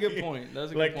mean. That's a good point.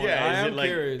 That's a good point. Yeah, I is am it like?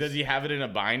 curious. Does he have it in a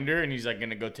binder and he's like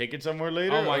gonna go take it somewhere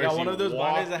later? Oh my or god, is one he of those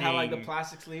binders that have like the walking-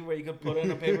 plastic sleeve where you could put in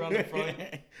a paper on the front.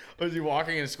 Or is he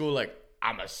walking in school like,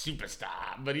 I'm a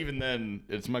superstar? But even then,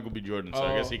 it's Michael B. Jordan, so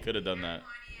I guess he could have done You're that. not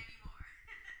corny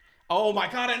anymore. Oh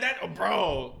my god, and that,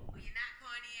 bro. Well, you're not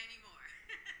corny anymore.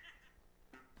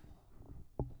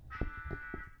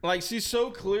 Like, she's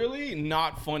so clearly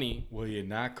not funny. Well, you're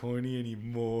not corny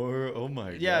anymore. Oh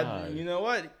my Yeah, god. you know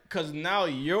what? Because now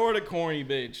you're the corny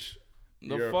bitch.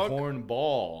 The You're fuck? a corn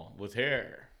ball with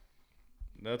hair.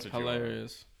 That's what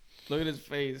Hilarious. Look at his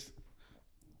face.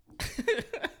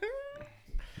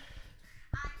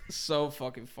 So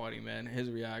fucking funny, man. His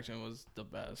reaction was the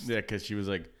best. Yeah, because she was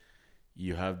like,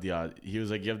 he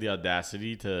was like, you have the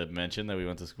audacity to mention that we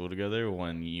went to school together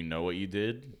when you know what you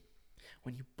did.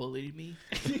 When you bullied me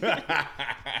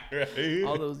Right?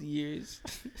 all those years.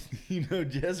 You know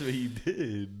just what you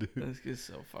did. That's just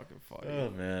so fucking funny. Oh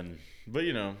man. But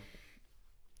you know,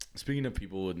 speaking of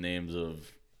people with names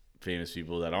of famous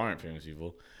people that aren't famous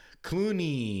people,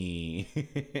 Clooney.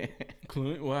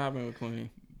 Clooney? What happened with Clooney?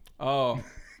 Oh.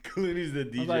 Clooney's the I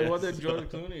DJ. was like, what did George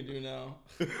Clooney do now?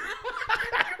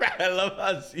 I love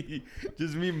how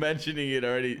just me mentioning it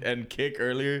already and Kick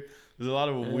earlier. There's a lot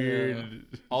of weird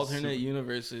alternate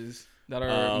universes that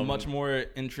are much more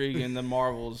intriguing than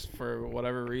Marvel's for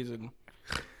whatever reason.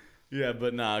 Yeah,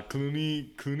 but nah,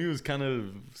 Clooney was kind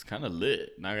of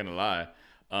lit. Not gonna lie.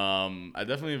 I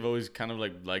definitely have always kind of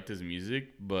like liked his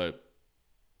music, but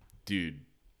dude,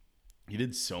 he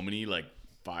did so many like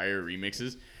fire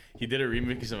remixes. He did a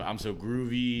remix of "I'm So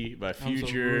Groovy" by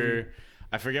Future.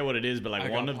 I forget what it is, but like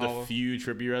one of the few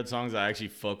Trippie Redd songs I actually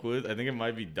fuck with. I think it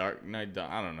might be Dark Knight.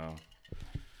 I don't know.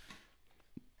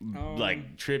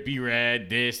 Like Trippie Redd,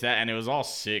 this, that, and it was all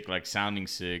sick, like sounding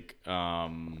sick.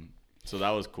 So that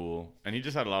was cool. And he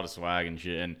just had a lot of swag and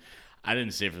shit. And I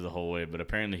didn't stay for the whole way, but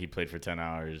apparently he played for 10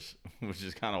 hours, which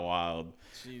is kind of wild.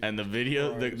 Jesus and the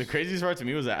video, the craziest part to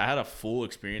me was that I had a full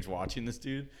experience watching this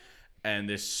dude. And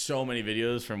there's so many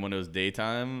videos from when it was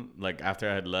daytime, like after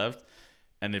I had left.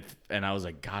 And I was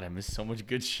like, God, I missed so much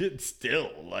good shit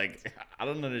still. Like, I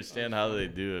don't understand how they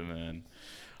do it, man.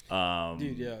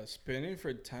 Dude, yeah, spinning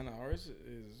for 10 hours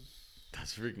is...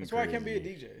 That's freaking That's crazy. why I can't be a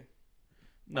DJ.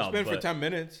 No, spin for 10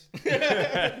 minutes.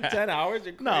 10 hours?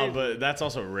 You're crazy. No, but that's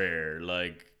also rare.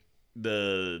 Like,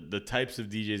 the types of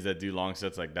DJs that do long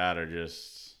sets like that are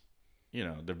just, you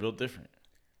know, they're built different.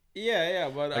 Yeah,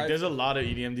 but like there's a lot of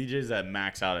EDM DJs that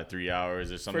max out at 3 hours.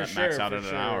 There's some that max out at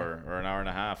an hour or an hour and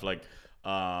a half. Like,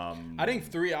 I think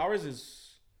 3 hours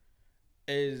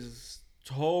is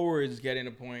towards getting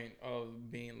a point of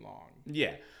being long.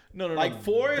 Yeah. No. Like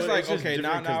 4 is like, okay,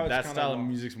 now it's that style of long,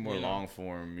 music's more long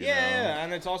form. You know? Yeah,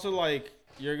 and it's also like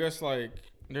you're just like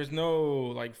there's no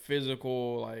like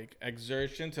physical like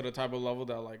exertion to the type of level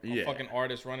that like a fucking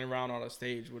artist running around on a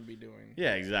stage would be doing.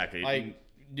 Yeah, exactly. Like,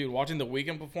 dude, watching The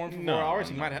Weeknd perform for 4 hours,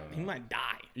 he might die.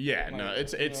 Yeah, like, no,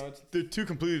 it's they're two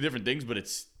completely different things, but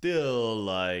it's still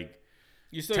like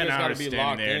you still 10 just hours gotta be standing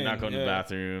locked there, in. not going to the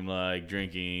bathroom, like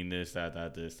drinking this,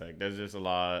 that, this. Like, there's just a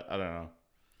lot. I don't know.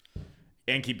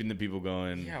 And keeping the people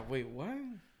going. Yeah. Wait. What?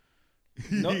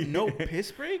 No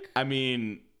piss break. I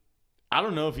mean, I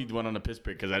don't know if he went on a piss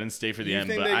break because I didn't stay for the end,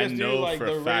 think but they I just do, know like, for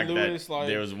the a Ray fact Lewis, that like-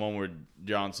 there was one where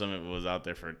John Summit was out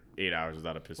there for 8 hours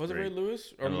without a piss Was it break. Ray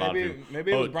Lewis or And a lot of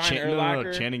maybe people- it was Brian Urlacher?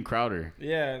 No, Channing Crowder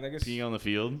Yeah, I guess peeing on the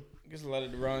field. just let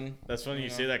it run. That's funny you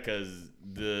say that because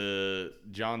the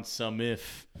John Summit,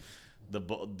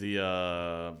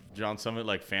 the John Summit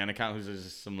like fan account, who's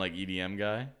just some like EDM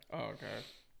guy. Oh, okay.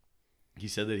 He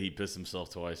said that he pissed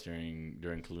himself twice during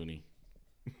Clooney.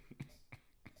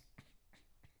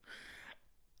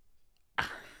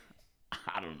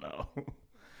 I don't know.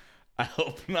 I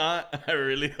hope not. I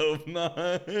really hope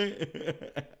not.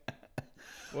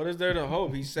 What is there to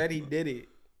hope? He said he did it.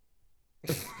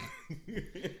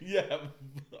 Yeah.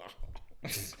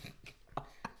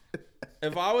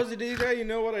 If I was a DJ, you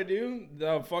know what I do?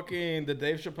 The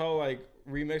Dave Chappelle like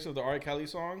remix of the R. Kelly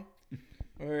song,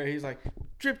 where he's like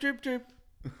drip drip drip.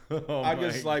 Oh I my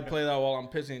just like God. play that while I'm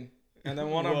pissing, and then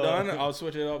when I'm Whoa. done, I'll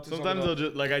switch it up to Sometimes something they'll else.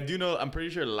 just like I do know. I'm pretty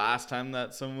sure last time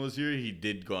that someone was here, he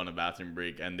did go on a bathroom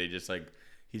break, and they just like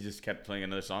he just kept playing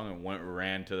another song and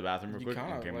ran to the bathroom real You quick kind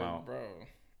and of came like, out. bro,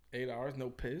 8 hours no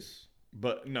piss.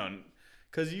 But no,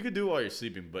 because you could do it while you're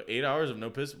sleeping, but 8 hours of no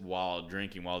piss while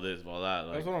drinking, while this, while that.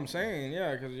 Like, That's what I'm saying.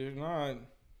 Yeah, because you're not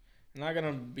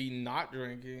gonna be not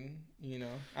drinking, you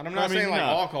know. And I'm not saying like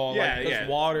alcohol, like just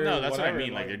water. No, that's whatever, what I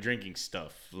mean. Like you're drinking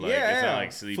stuff. Like Yeah, it's yeah. not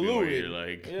like sleeping where Fluid. you're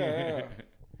like. Yeah.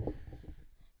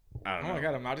 I don't Oh know. my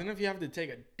god! Imagine if you have to take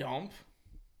a dump.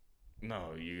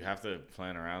 No, you have to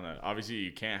plan around that. Obviously,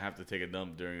 you can't have to take a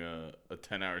dump during a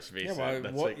 10-hour space. Yeah, set. but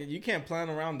That's what, like, you can't plan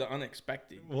around the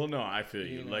unexpected. well, no, I feel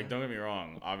you. You know? Like, don't get me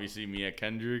wrong. Obviously, me at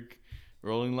Kendrick,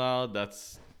 Rolling Loud,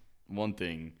 that's one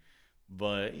thing.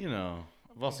 But, you know,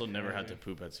 I've also never had to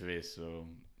poop at space, so.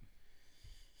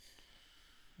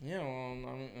 Yeah,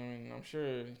 well, I mean, I'm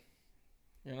sure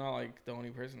you're not like the only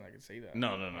person that can say that.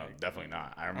 No, Like, definitely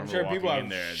not. I remember I'm sure walking people have in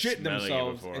there and shit smelling it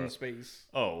themselves before. in space.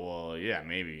 Oh, well, yeah,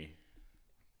 maybe.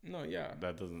 No, yeah,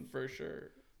 That doesn't. for sure.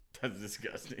 That's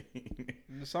disgusting.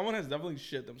 Someone has definitely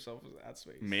shit themselves at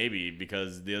space. Maybe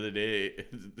because the other day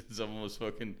someone was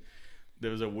fucking.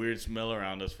 There was a weird smell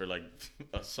around us for like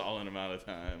a solid amount of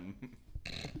time.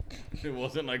 It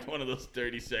wasn't like one of those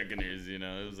 30-seconders, you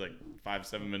know. It was like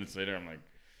 5-7 minutes later. I'm like,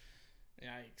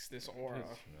 Yikes! This aura. where's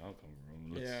the smell come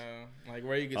from? Let's- Yeah, like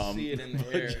where you can see it in the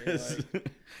but air. You're just-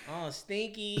 like, oh,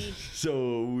 stinky.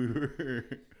 So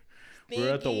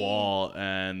we're at the wall,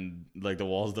 and like the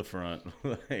wall's the front,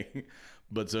 like,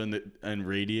 but so in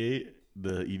Radiate,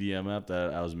 the EDM app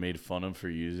that I was made fun of for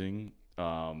using,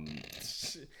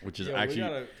 which is Yo, we actually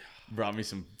gotta- brought me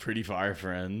some pretty fire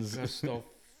friends. That's the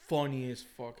funniest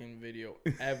fucking video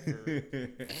ever.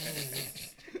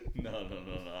 No,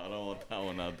 I don't want that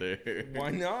one out there. Why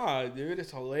not, dude?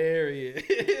 It's hilarious.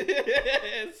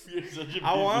 You're such a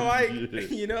I want piece of like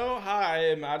shit. you know how I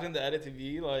imagine the edit to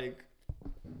be like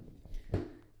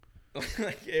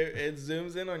it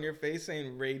zooms in on your face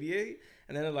saying radiate,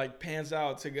 and then it like pans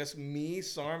out to just me,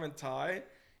 Sarm, and Ty,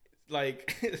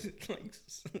 like like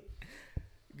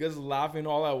just laughing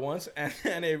all at once, and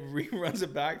then it reruns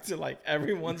it back to like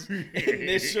everyone's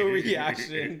initial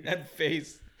reaction and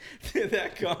face to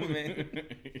that comment.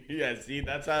 Yeah, see,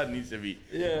 that's how it needs to be.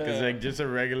 Yeah. Because like just a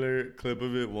regular clip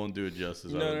of it won't do it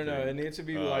justice. I No, don't no, think. it needs to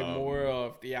be like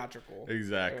more theatrical.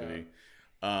 Exactly.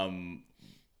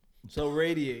 So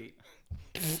radiate.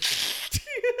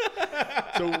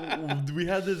 So we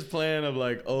had this plan of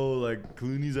like, oh, like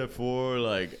Clooney's at 4,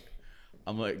 like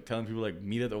I'm like telling people like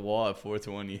meet at the wall at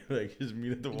 4:20, like just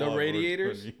meet at the wall. The at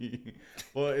radiators? 4:20.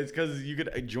 Well, it's because you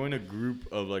could join a group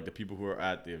of like the people who are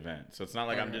at the event, so it's not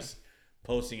like I'm Okay. just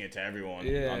posting it to everyone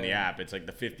on the app. It's like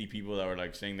the 50 people that were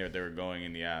like saying that they were going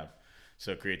in the app,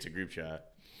 so it creates a group chat.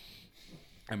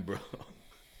 And bro,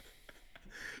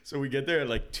 so we get there at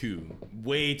like 2,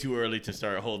 way too early to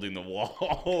start holding the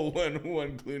wall when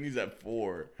Clooney's at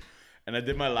 4, and I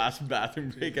did my last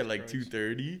bathroom break at like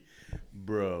 2:30,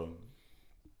 bro.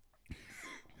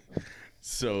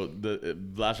 So the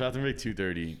last bathroom break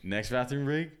 2:30, next bathroom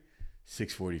break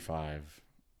 6:45,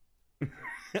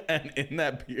 and in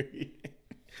that period,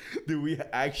 dude, we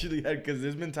actually had, because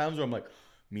there's been times where I'm like,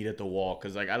 meet at the wall,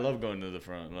 because like I love going to the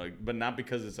front, like, but not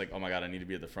because it's like, oh my god, I need to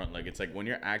be at the front. Like, it's like when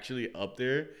you're actually up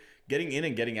there, getting in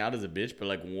and getting out is a bitch, but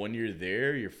like when you're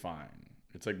there, you're fine.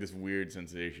 It's like this weird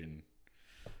sensation.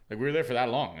 Like we were there for that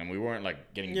long, and we weren't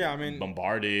like getting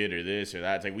bombarded or this or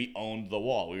that. It's like we owned the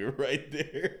wall. We were right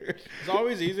there. It's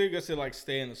always easier just to like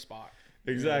stay in the spot.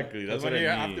 Exactly. You know? That's 'Cause what when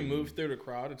I you mean. have to move through the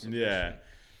crowd, it's Yeah.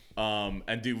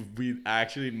 And dude, we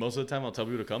actually, most of the time I'll tell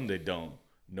people to come, they don't.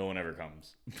 No one ever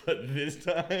comes. But this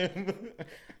time,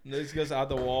 This guy's at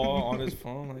the wall on his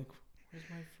phone, like, where's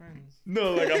my friends?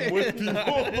 no, like I'm with people,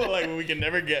 but like we can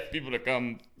never get people to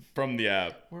come from the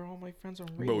app. Where are all my friends on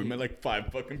Bro, radio? we met like 5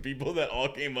 fucking people that all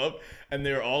came up, and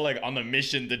they were all like on a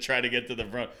mission to try to get to the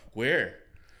front. Where?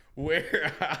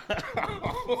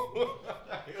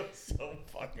 It was so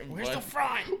fucking Where's fun. the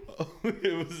front?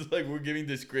 It was like we're giving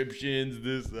descriptions,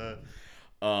 this, that.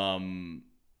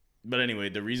 But anyway,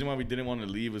 the reason why we didn't want to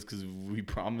leave was because we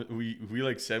promised, we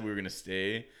like said we were gonna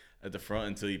stay at the front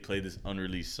until he played this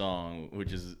unreleased song,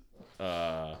 which is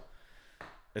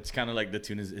it's kind of like the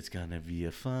tune is "It's gonna be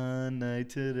a fun night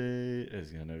today.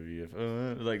 It's gonna be a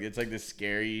fun." Like it's like this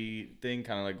scary thing,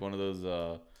 kind of like one of those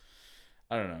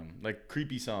I don't know, like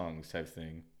creepy songs type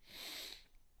thing.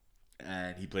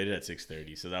 And he played it at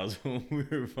 6:30, so that was when we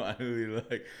were finally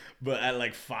like. But at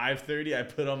like 5:30, I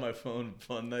put on my phone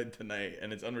 "Fun Night Tonight,"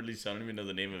 and it's unreleased. So I don't even know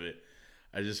the name of it.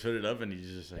 I just put it up, and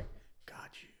he's just like,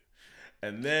 "Got you."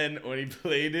 And then when he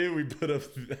played it,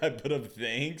 I put up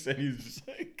thanks, and he's just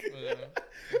like,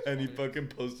 and he fucking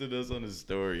posted us on his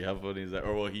story. How funny is that?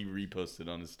 Or well, he reposted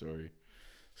on his story.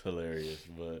 It's hilarious,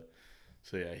 but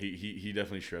so yeah, he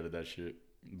definitely shredded that shit.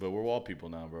 But we're wall people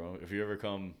now, bro. If you ever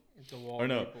come. Or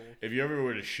no, people. If you ever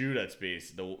were to shoot at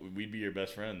Space, we'd be your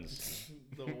best friends.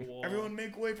 The wall. Everyone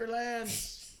make way for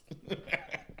Lance.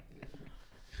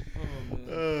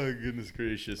 Oh, goodness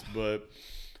gracious. But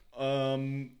I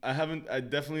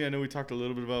know we talked a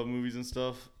little bit about movies and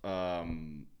stuff.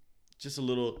 Just a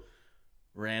little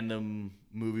random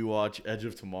movie watch, Edge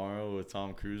of Tomorrow with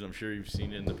Tom Cruise. I'm sure you've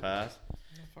seen it in the past.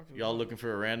 Y'all looking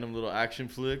for a random little action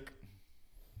flick?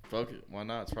 Fuck it. Why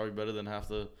not? It's probably better than half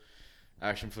the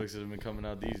action flicks that have been coming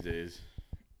out these days.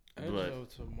 Edge of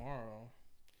Tomorrow.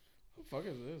 What the fuck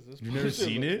is this? You never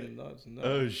seen it? Nuts. No.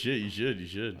 Oh shit! You should.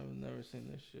 I've never seen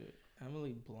this shit.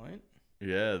 Emily Blunt.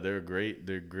 Yeah, they're great.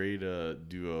 They're great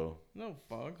duo. No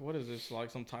fuck. What is this?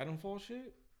 Like some Titanfall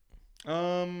shit?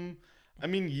 I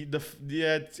mean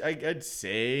I'd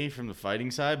say from the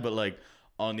fighting side, but like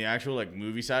on the actual like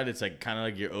movie side, it's like kind of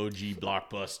like your OG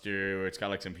blockbuster where it's got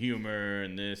like some humor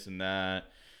and this and that.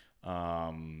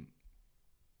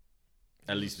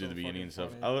 At least through the beginning and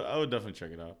stuff. I would definitely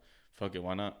check it out. Fuck it,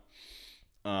 why not?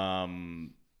 I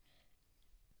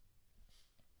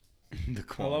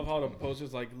love how the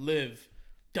poster's like live,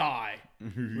 die,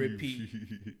 repeat.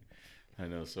 I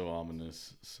know, so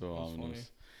ominous. So That's ominous. funny.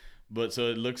 But so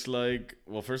it looks like,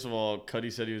 well, first of all,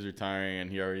 Cudi said he was retiring and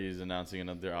he already is announcing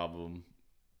another album.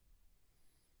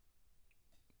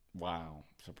 Wow.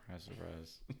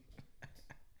 Surprise.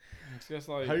 It's just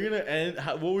like, how are you gonna end?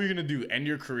 What were you gonna do? End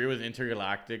your career with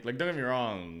Intergalactic? Like, don't get me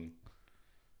wrong,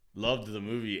 loved the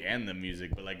movie and the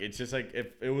music, but like, it's just like if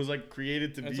it was like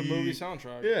created to it's be a movie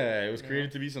soundtrack. Yeah, it was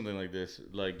created to be something like this.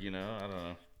 Like, you know, I don't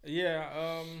know.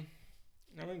 Yeah.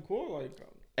 I mean, cool. Like,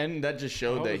 and that just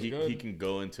showed that he good. can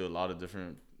go into a lot of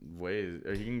different ways,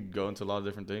 or he can go into a lot of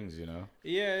different things. You know.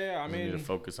 Yeah. I mean, need to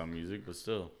focus on music, but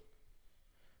still.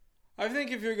 I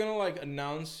think if you're gonna like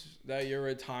announce that you're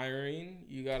retiring,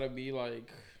 you gotta be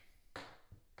like,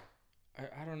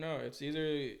 I don't know. It's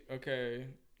either okay,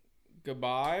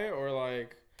 goodbye, or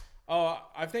like, oh,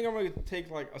 I think I'm gonna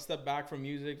take like a step back from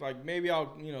music. Like maybe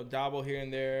I'll dabble here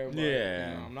and there. But,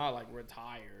 Yeah. I'm not like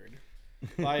retired.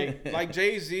 Like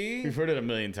Jay-Z. We've heard it a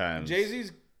million times.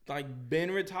 Jay-Z's like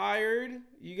been retired.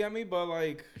 You get me? But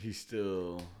like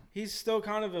He's still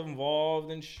kind of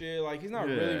involved and shit. Like he's not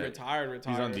really retired.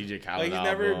 He's on DJ Khaled. Like he's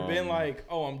never been like,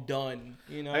 oh, I'm done.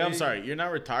 You know. Like, I'm sorry, you're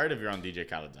not retired if you're on DJ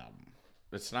Khaled's album.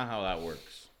 That's not how that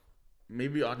works.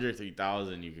 Maybe Andre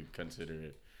 3000 you could consider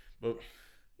it, but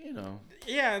you know.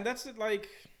 Yeah, and that's like,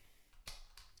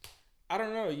 I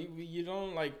don't know. You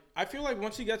don't like. I feel like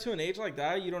once you get to an age like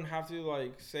that, you don't have to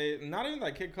like say. Not even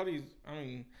like Kid Cudi's. I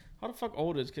mean, how the fuck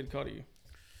old is Kid Cudi?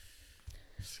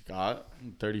 Scott,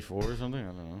 34 or something? I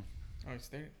don't know. Oh, he's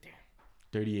 30. Damn.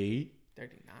 38?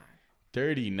 39.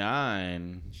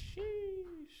 39. Sheesh.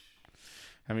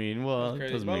 I mean, well,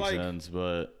 it doesn't make like, sense,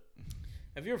 but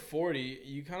if you're 40,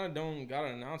 you kind of don't gotta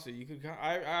announce it. You could,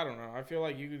 I don't know. I feel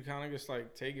like you could kind of just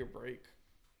like take your break.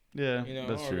 yeah,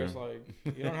 that's or true. just like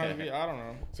you don't have to be. I don't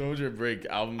know. So what was your break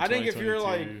album? I think if you're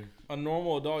like a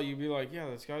normal adult, you'd be like, yeah,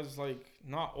 this guy's like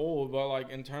not old, but like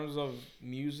in terms of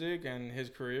music and his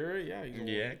career, yeah, he's old.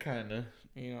 Yeah, kind of.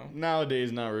 You know.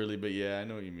 Nowadays, not really, but yeah, I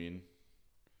know what you mean.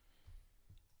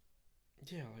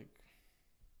 Yeah, like.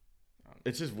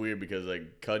 It's just weird because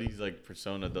like Cudi's like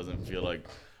persona doesn't feel like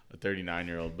a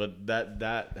 39-year-old, but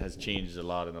that has changed a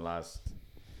lot in the last.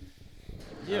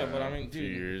 Yeah, but I mean, few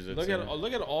dude, years, look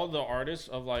at all the artists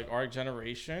of like our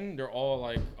generation. They're all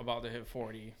like about to hit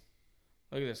 40.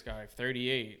 Look at this guy,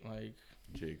 38. Like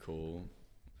J. Cole.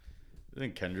 I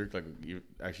think Kendrick like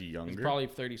actually younger. he's probably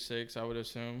 36, I would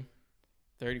assume.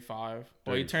 35.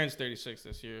 Well, he turns 36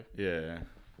 this year. Yeah.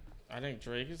 I think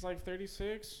Drake is like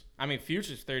 36. I mean,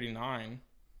 Future's 39.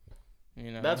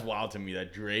 You know. That's wild to me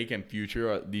that Drake and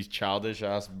Future, these childish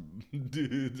ass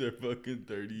dudes, are fucking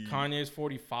 30. Kanye's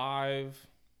 45.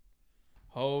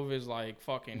 Hove is like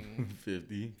fucking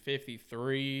 50.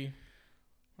 53.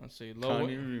 Let's see. Kanye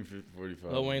being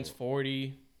 45. Lil Wayne's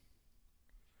 40.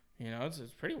 You know, it's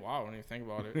pretty wild when you think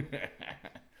about it.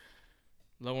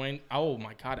 Lil Wayne. Oh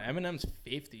my God, Eminem's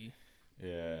 50.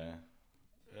 Yeah.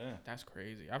 Yeah. That's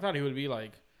crazy. I thought he would be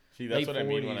like. See, that's late what I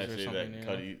mean when 40s I or say something, that you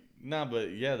know? Cudi. Nah,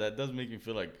 but yeah, that does make me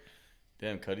feel like,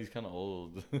 damn, Cudi's kind of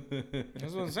old.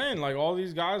 That's what I'm saying. Like all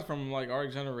these guys from like our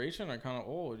generation are kind of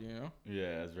old. You know.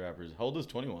 Yeah, as rappers. How old is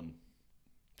 21?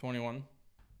 21.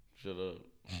 Shut up.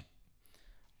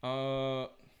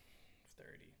 30.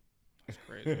 That's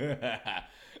crazy.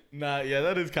 Nah, yeah,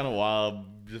 that is kind of wild.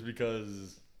 Just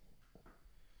because,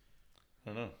 I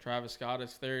don't know. Travis Scott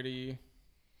is 30.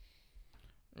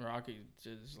 Rocky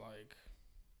is like,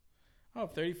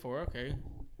 34. Okay,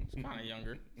 it's kind of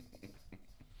younger.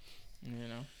 You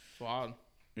know, it's wild.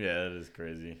 Yeah, that is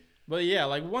crazy. But yeah,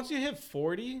 like once you hit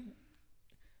 40.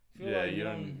 Yeah, like you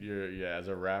don't. You're as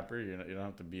a rapper, you don't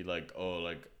have to be like, oh,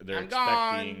 like they're I'm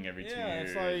expecting gone. every 2 Yeah, years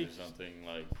it's like- or something.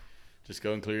 Like, just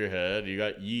go and clear your head. You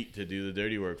got Yeat to do the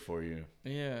dirty work for you.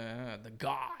 Yeah, the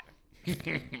god,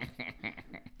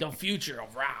 the future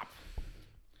of rap,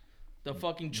 the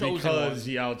fucking chosen Because one.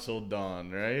 he outsold Don,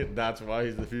 right? That's why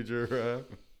he's the future of rap.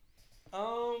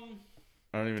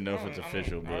 I don't even know if it's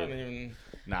official, I but don't even.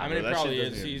 nah, I mean, bro, it that probably shit is.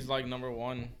 doesn't even- He's like number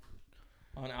 1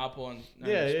 on Apple and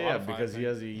yeah, Spotify, because I he think,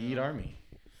 has a you Yeat know? army.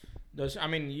 I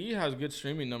mean, he has good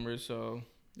streaming numbers, so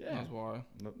Yeah, that's why.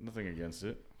 nothing against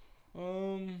it.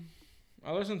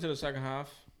 I listened to the second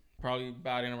half, probably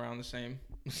batting around the same.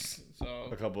 So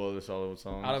A couple other solid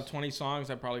songs. out of 20 songs,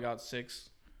 I probably got 6.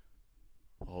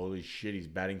 Holy shit, he's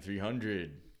batting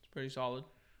 300. It's pretty solid.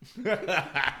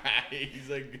 He's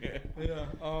like, Yeah.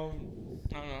 I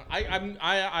don't know.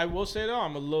 I will say though,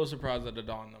 I'm a little surprised at the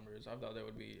Dawn numbers. I thought they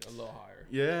would be a little higher.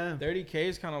 yeah. 30K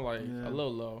is kind of like Yeah. a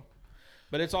little low,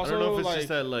 but it's I also don't know if it's like just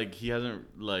that like he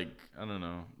hasn't like I don't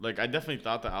know. Like I definitely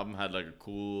thought the album had like a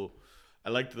cool. I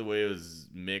liked the way it was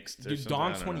mixed. Or dude, something.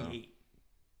 Dawn's I don't know. 28.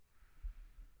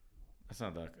 That's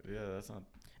not that. Yeah, that's not.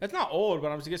 That's not old,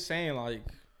 but I'm just saying like.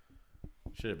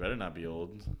 Shit, it better not be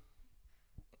old.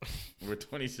 We're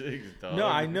 26, dog. No,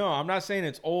 I know. I'm not saying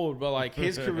it's old, but like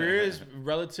his career is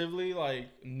relatively like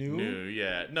new. New,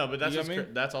 yeah. No, but that's You know what I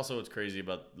mean? that's also what's crazy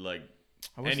about like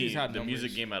I wish he's had the numbers.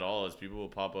 music game at all is people will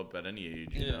pop up at any age.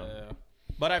 You Yeah, know? yeah.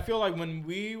 But I feel like when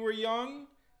we were young,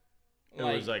 It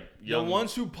was like young. the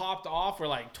ones who popped off were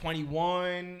like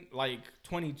 21, like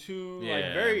 22, Yeah. like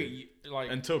very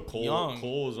like until Cole. young.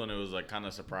 Cole was when it was like kind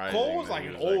of surprising. Cole was that like he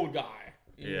an was, old guy.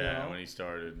 you Yeah, know? when he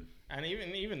started, And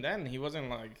even then, he wasn't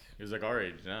like. he was like our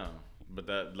age now. But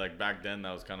that like back then,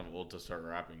 that was kind of old to start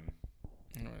rapping.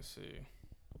 Let me see.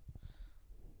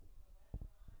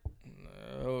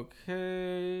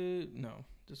 Okay, no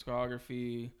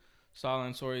discography.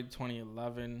 Silent Story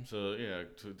 2011. So yeah,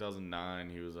 2009,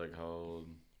 he was like how old?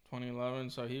 2011,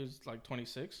 so he was like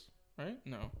 26, right?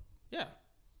 No. Yeah.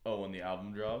 Oh, when the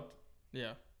album dropped.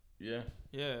 Yeah. Yeah.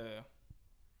 Yeah.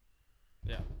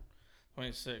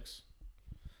 26.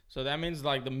 So that means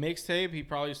like the mixtape, he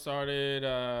probably started.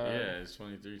 Yeah, it's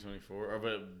 23, 24. Or,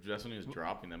 but that's when he was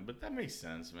dropping them. But that makes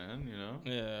sense, man. You know.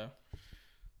 Yeah.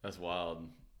 That's wild.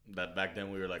 That back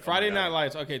then we were like Friday oh my Night God.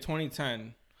 Lights. Okay,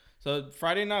 2010. So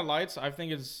Friday Night Lights, I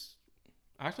think it's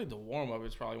actually the warm up.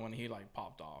 It's probably when he like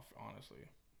popped off. Honestly,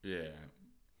 Yeah.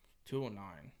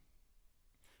 209.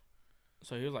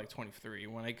 So he was like 23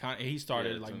 when he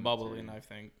started Yeah, like 23. bubbling. I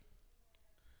think.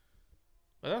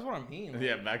 But that's what I mean. Like,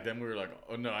 Yeah, back then we were like,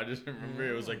 oh no, I just remember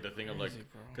it was like the thing of like, Crazy,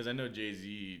 bro. because I know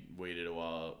Jay-Z waited a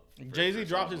while. for his Jay-Z first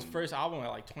dropped his album. first album at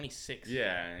like 26.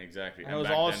 Yeah, exactly. And it was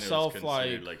back all then self,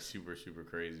 considered, like super, super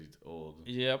crazy old.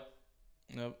 Yep.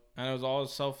 And it was all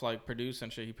self like produced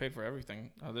and shit. He paid for everything.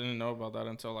 I didn't know about that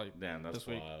until like Damn, that's this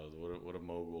week. wild. What a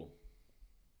mogul.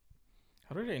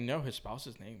 How did they know his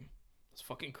spouse's name? That's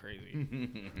fucking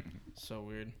crazy. So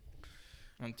weird.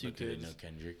 And 2 Okay, kids. no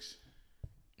Kendricks.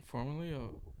 Formerly,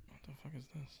 what the fuck is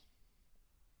this?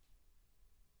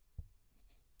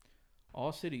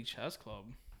 All City Chess Club.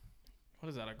 What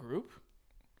is that? A group?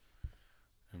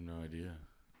 I have no idea.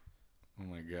 Oh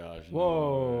my gosh.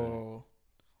 Whoa.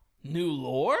 New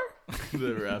lore? No.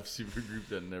 The rap super group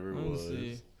that never Let me was.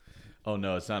 see. Oh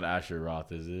no, it's not Asher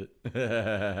Roth, is it?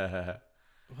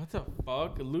 What the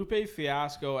fuck? Lupe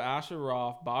Fiasco, Asher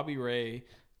Roth, Bobby Ray,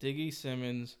 Diggy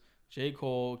Simmons, J.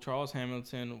 Cole, Charles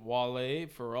Hamilton, Wale,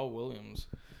 Pharrell Williams.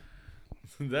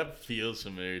 That feels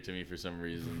familiar to me for some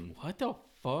reason. What the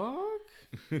fuck?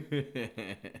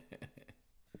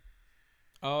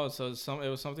 Oh, so it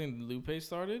was something Lupe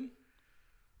started?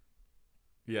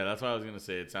 Yeah, that's what I was gonna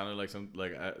say. It sounded like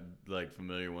like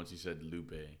familiar once you said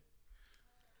Lupe,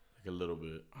 like a little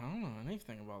bit. I don't know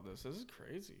anything about this. This is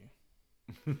crazy.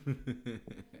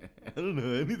 I don't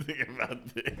know anything about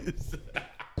this.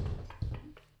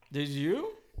 Did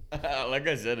you? Like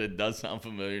I said, it does sound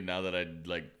familiar now that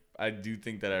I do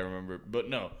think that I remember, but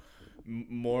no,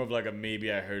 more of like a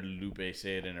maybe I heard Lupe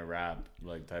say it in a rap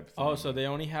like type of thing. Oh, so they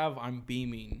only have "I'm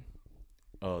Beaming."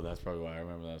 Oh, that's probably why I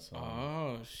remember that song.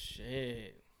 Oh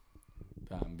shit!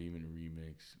 The I'm Beaming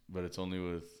remix, but it's only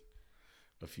with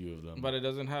a few of them. But it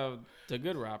doesn't have the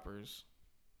good rappers.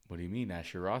 What do you mean?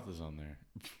 Asher Roth is on there.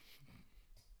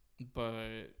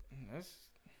 But that's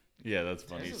Yeah, that's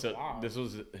funny. This is So wild. this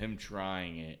was him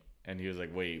trying it, and he was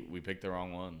like, "Wait, we picked the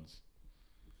wrong ones.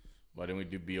 Why didn't we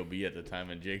do B.O.B. at the time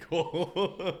and J. Cole?"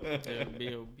 yeah,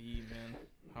 B.O.B. man.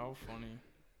 How funny.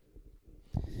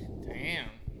 Damn.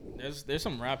 There's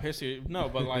some rap history. No,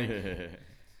 but like,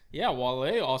 yeah,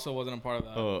 Wale also wasn't a part of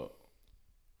that. Oh,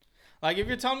 Like, if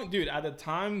you're telling me, dude, at the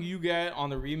time you get on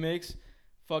the remix,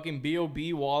 fucking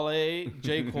B.O.B., Wale,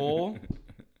 J. Cole,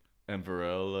 and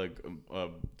Pharrell like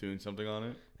doing something on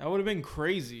it. that would have been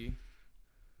crazy.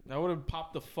 That would have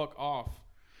popped the fuck off.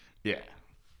 Yeah,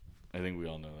 I think we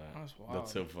all know that. That's wild.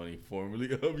 That's so funny.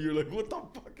 Formerly of, you're like, what the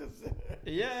fuck is that?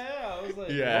 Yeah, I was like,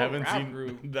 Yeah, I what haven't rap seen.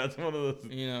 group? That's one of those.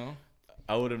 You know?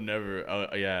 I would have never.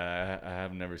 Yeah, I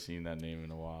have never seen that name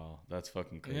in a while. That's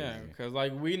fucking crazy. Yeah, because,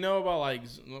 like, we know about, like,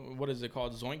 what is it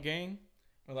called? Zoink Gang?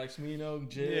 Or, like, Smino,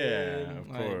 Jid. Yeah, of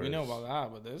like, we know course.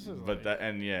 about that, but this is, But like, that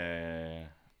and yeah.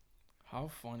 how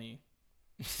funny.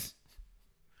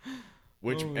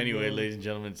 Which Oh, anyway, no. ladies and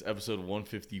gentlemen, it's episode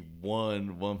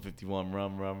 151. 151.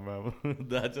 Rum.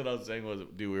 That's what I was saying. Was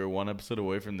dude, we were one episode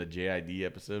away from the JID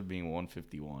episode being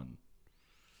 151.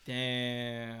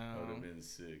 Damn. That would have been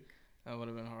sick. That would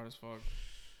have been hard as fuck.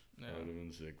 Yeah. That would have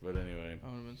been sick. But anyway, That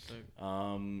would have been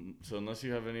sick. so unless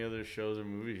you have any other shows or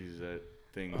movies that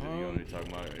things that you want to be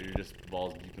talking about, you're just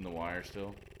balls deep in the wire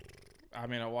still. I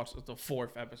mean, I watched the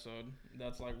 4th episode.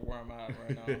 That's, like, where I'm at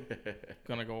right now.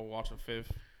 Gonna go watch the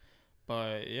 5th.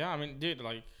 But, yeah, I mean, dude,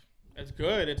 like, it's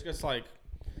good. It's just, like,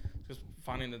 just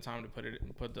finding the time to put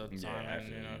the time Yeah, in,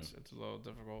 you know, yeah. it's a little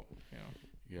difficult, you know.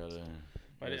 You gotta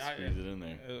But squeeze it in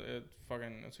there.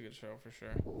 It's a good show for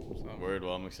sure. So, Word.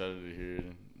 Well, I'm excited to hear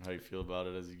how you feel about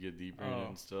it as you get deeper in it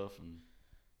and stuff. And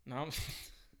now I'm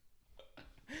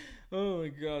oh my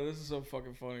god, this is so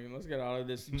fucking funny. Let's get out of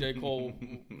this J. Cole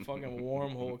fucking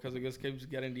wormhole because it just keeps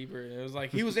getting deeper. It was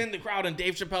like he was in the crowd in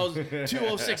Dave Chappelle's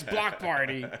 206 block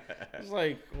party. It's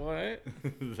like, what?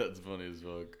 That's funny as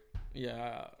fuck.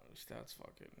 Yeah, that's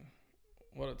fucking.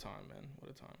 What a time, man.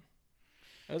 What a time.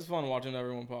 It was fun watching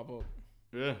everyone pop up.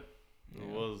 Yeah, it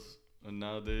was. And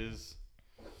nowadays,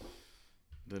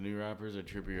 the new rappers are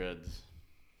trippy reds.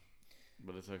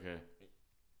 But it's okay.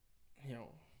 Yo,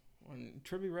 when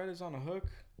Trippie Redd is on a hook,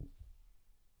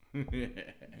 you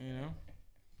know,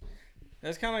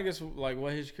 that's kind of, I guess, like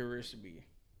what his career should be.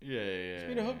 Yeah. Just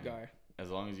be the hook guy. As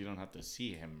long as you don't have to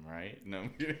see him, right? No, I'm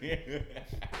kidding.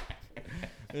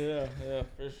 Yeah,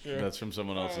 for sure. That's from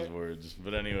someone else's words.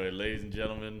 But anyway, ladies and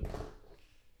gentlemen,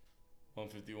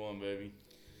 151, baby.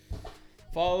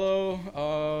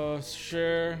 Follow,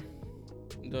 share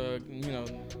the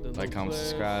Like, comment, clips.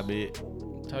 subscribe it.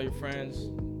 Tell your friends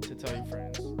to tell your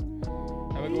friends.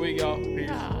 Have a good week, y'all. Peace.